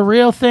 this is a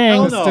real thing.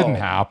 Hell This no. didn't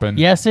happen.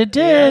 Yes, it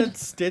Yeah, did.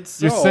 it's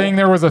so. You're saying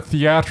there was a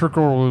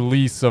theatrical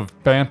release of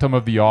Phantom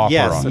of the Opera.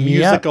 Yes, a Yep.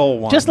 musical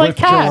one. Just like with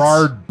Cats.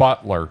 Gerard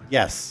Butler.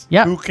 Yes.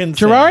 Yeah. Who can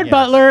Gerard sing? Yes.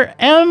 Butler,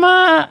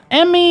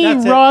 Emmy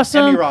That's it.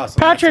 Rossum, Emmy Rossum,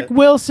 Patrick that's it.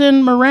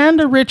 Wilson,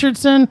 Miranda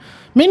Richardson,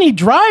 Minnie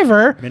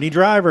Driver, Minnie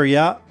Driver,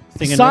 yeah.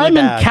 Singing Simon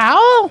really bad.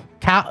 Cowell,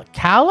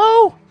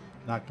 Callow,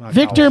 Not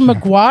Victor Cowell.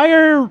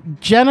 McGuire,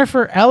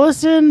 Jennifer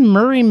Ellison,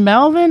 Murray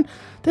Melvin.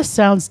 This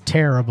sounds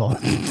terrible.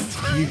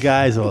 You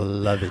guys will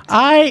love it.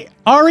 I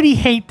already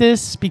hate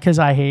this because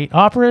I hate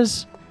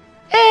operas,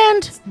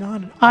 and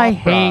Not an I opera.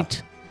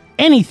 hate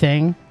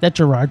anything that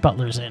Gerard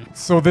Butler's in.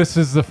 So this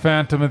is the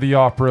Phantom of the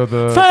Opera.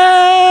 Phantom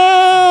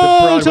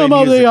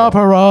of the musical,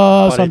 Opera,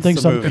 but something,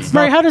 it's the something. movie.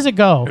 Murray, how does it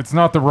go? It's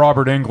not the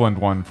Robert Englund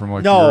one from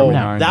like the No, early No.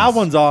 90s. that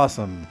one's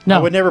awesome. No. I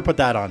would never put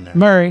that on there.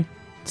 Murray,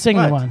 sing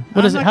the What? one.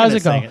 What is I'm it? not How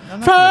does gonna it sing go? it. I'm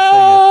not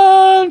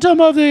gonna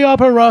Phantom of the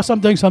Opera,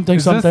 something, something,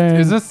 Is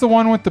something. this the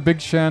one with the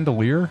big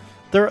chandelier?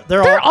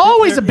 They're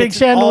always a big it's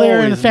chandelier in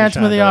always the a big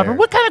Phantom of the Opera. chandelier.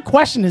 What kind of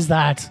question is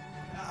that?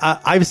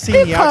 I've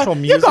seen the actual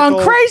You're musical.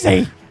 going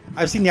crazy.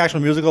 I've seen the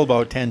actual musical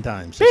about 10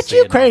 times. Bitch,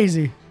 you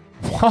crazy.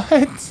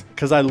 What?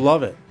 Because I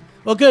love it.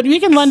 Well, good. You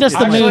can lend us the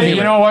Actually, movie.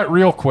 You know what?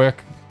 Real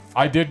quick,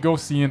 I did go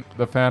see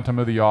the Phantom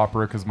of the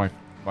Opera because my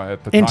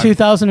at the In time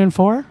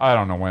 2004? I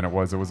don't know when it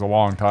was. It was a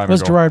long time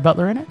Was ago. Gerard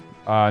Butler in it?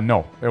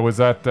 No, it was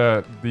at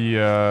the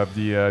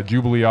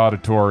Jubilee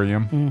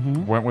Auditorium.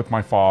 Mm-hmm. Went with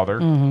my father,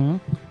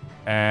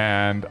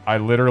 and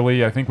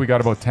I think we got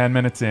about 10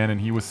 minutes in, and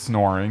he was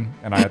snoring,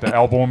 and I had to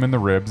elbow him in the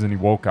ribs, and he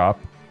woke up.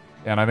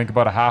 And I think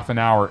about a half an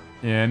hour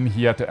in,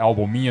 he had to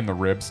elbow me in the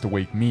ribs to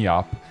wake me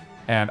up.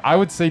 And I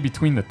would say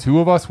between the two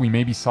of us, we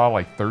maybe saw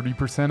like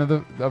 30% of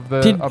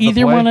the Did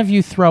either play. one of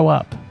you throw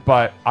up?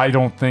 But I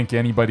don't think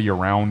anybody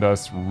around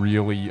us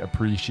really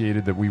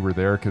appreciated that we were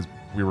there because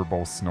we were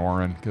both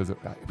snoring because it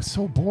was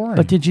so boring.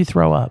 But did you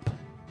throw up?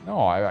 No,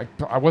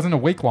 I wasn't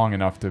awake long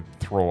enough to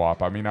throw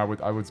up. I mean, I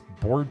was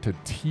bored to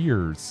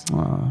tears.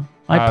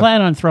 I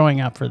plan on throwing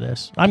up for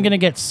this. I'm going to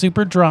get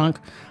super drunk.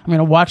 I'm going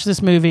to watch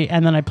this movie,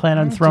 and then I plan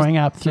on throwing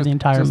up through the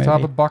entire just movie.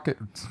 have a bucket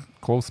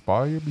close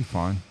by, you'll be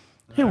fine.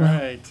 It will.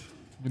 Right.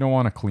 You don't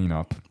want to clean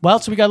up. Well,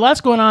 so we got lots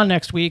going on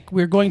next week.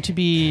 We're going to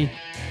be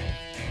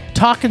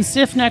talking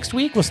SIF next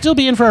week. We'll still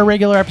be in for our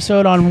regular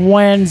episode on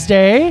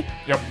Wednesday.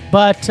 Yep.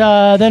 But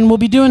then we'll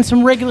be doing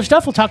some regular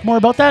stuff. We'll talk more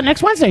about that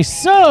next Wednesday.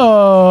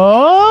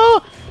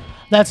 So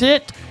that's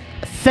it.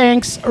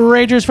 Thanks,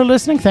 Ragers, for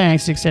listening.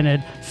 Thanks, the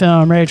Extended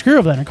Film Rage crew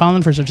of Leonard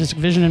Conlon for artistic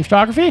vision and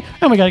photography.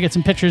 And we got to get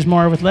some pictures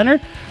more with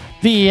Leonard.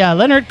 The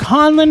Leonard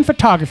Conlon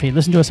Photography.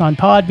 Listen to us on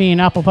Podbean,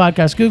 Apple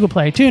Podcasts, Google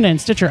Play, TuneIn,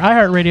 Stitcher,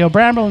 iHeartRadio,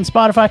 Bramble, and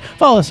Spotify.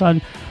 Follow us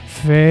on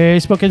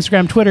Facebook,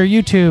 Instagram, Twitter,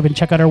 YouTube, and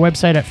check out our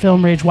website at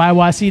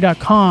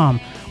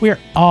filmrageyyc.com. We are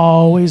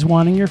always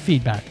wanting your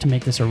feedback to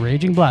make this a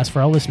raging blast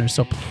for our listeners.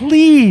 So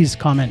please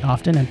comment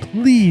often and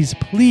please,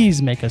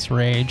 please make us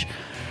rage.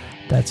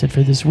 That's it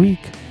for this week.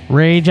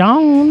 Rage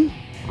on.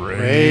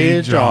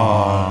 Rage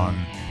on.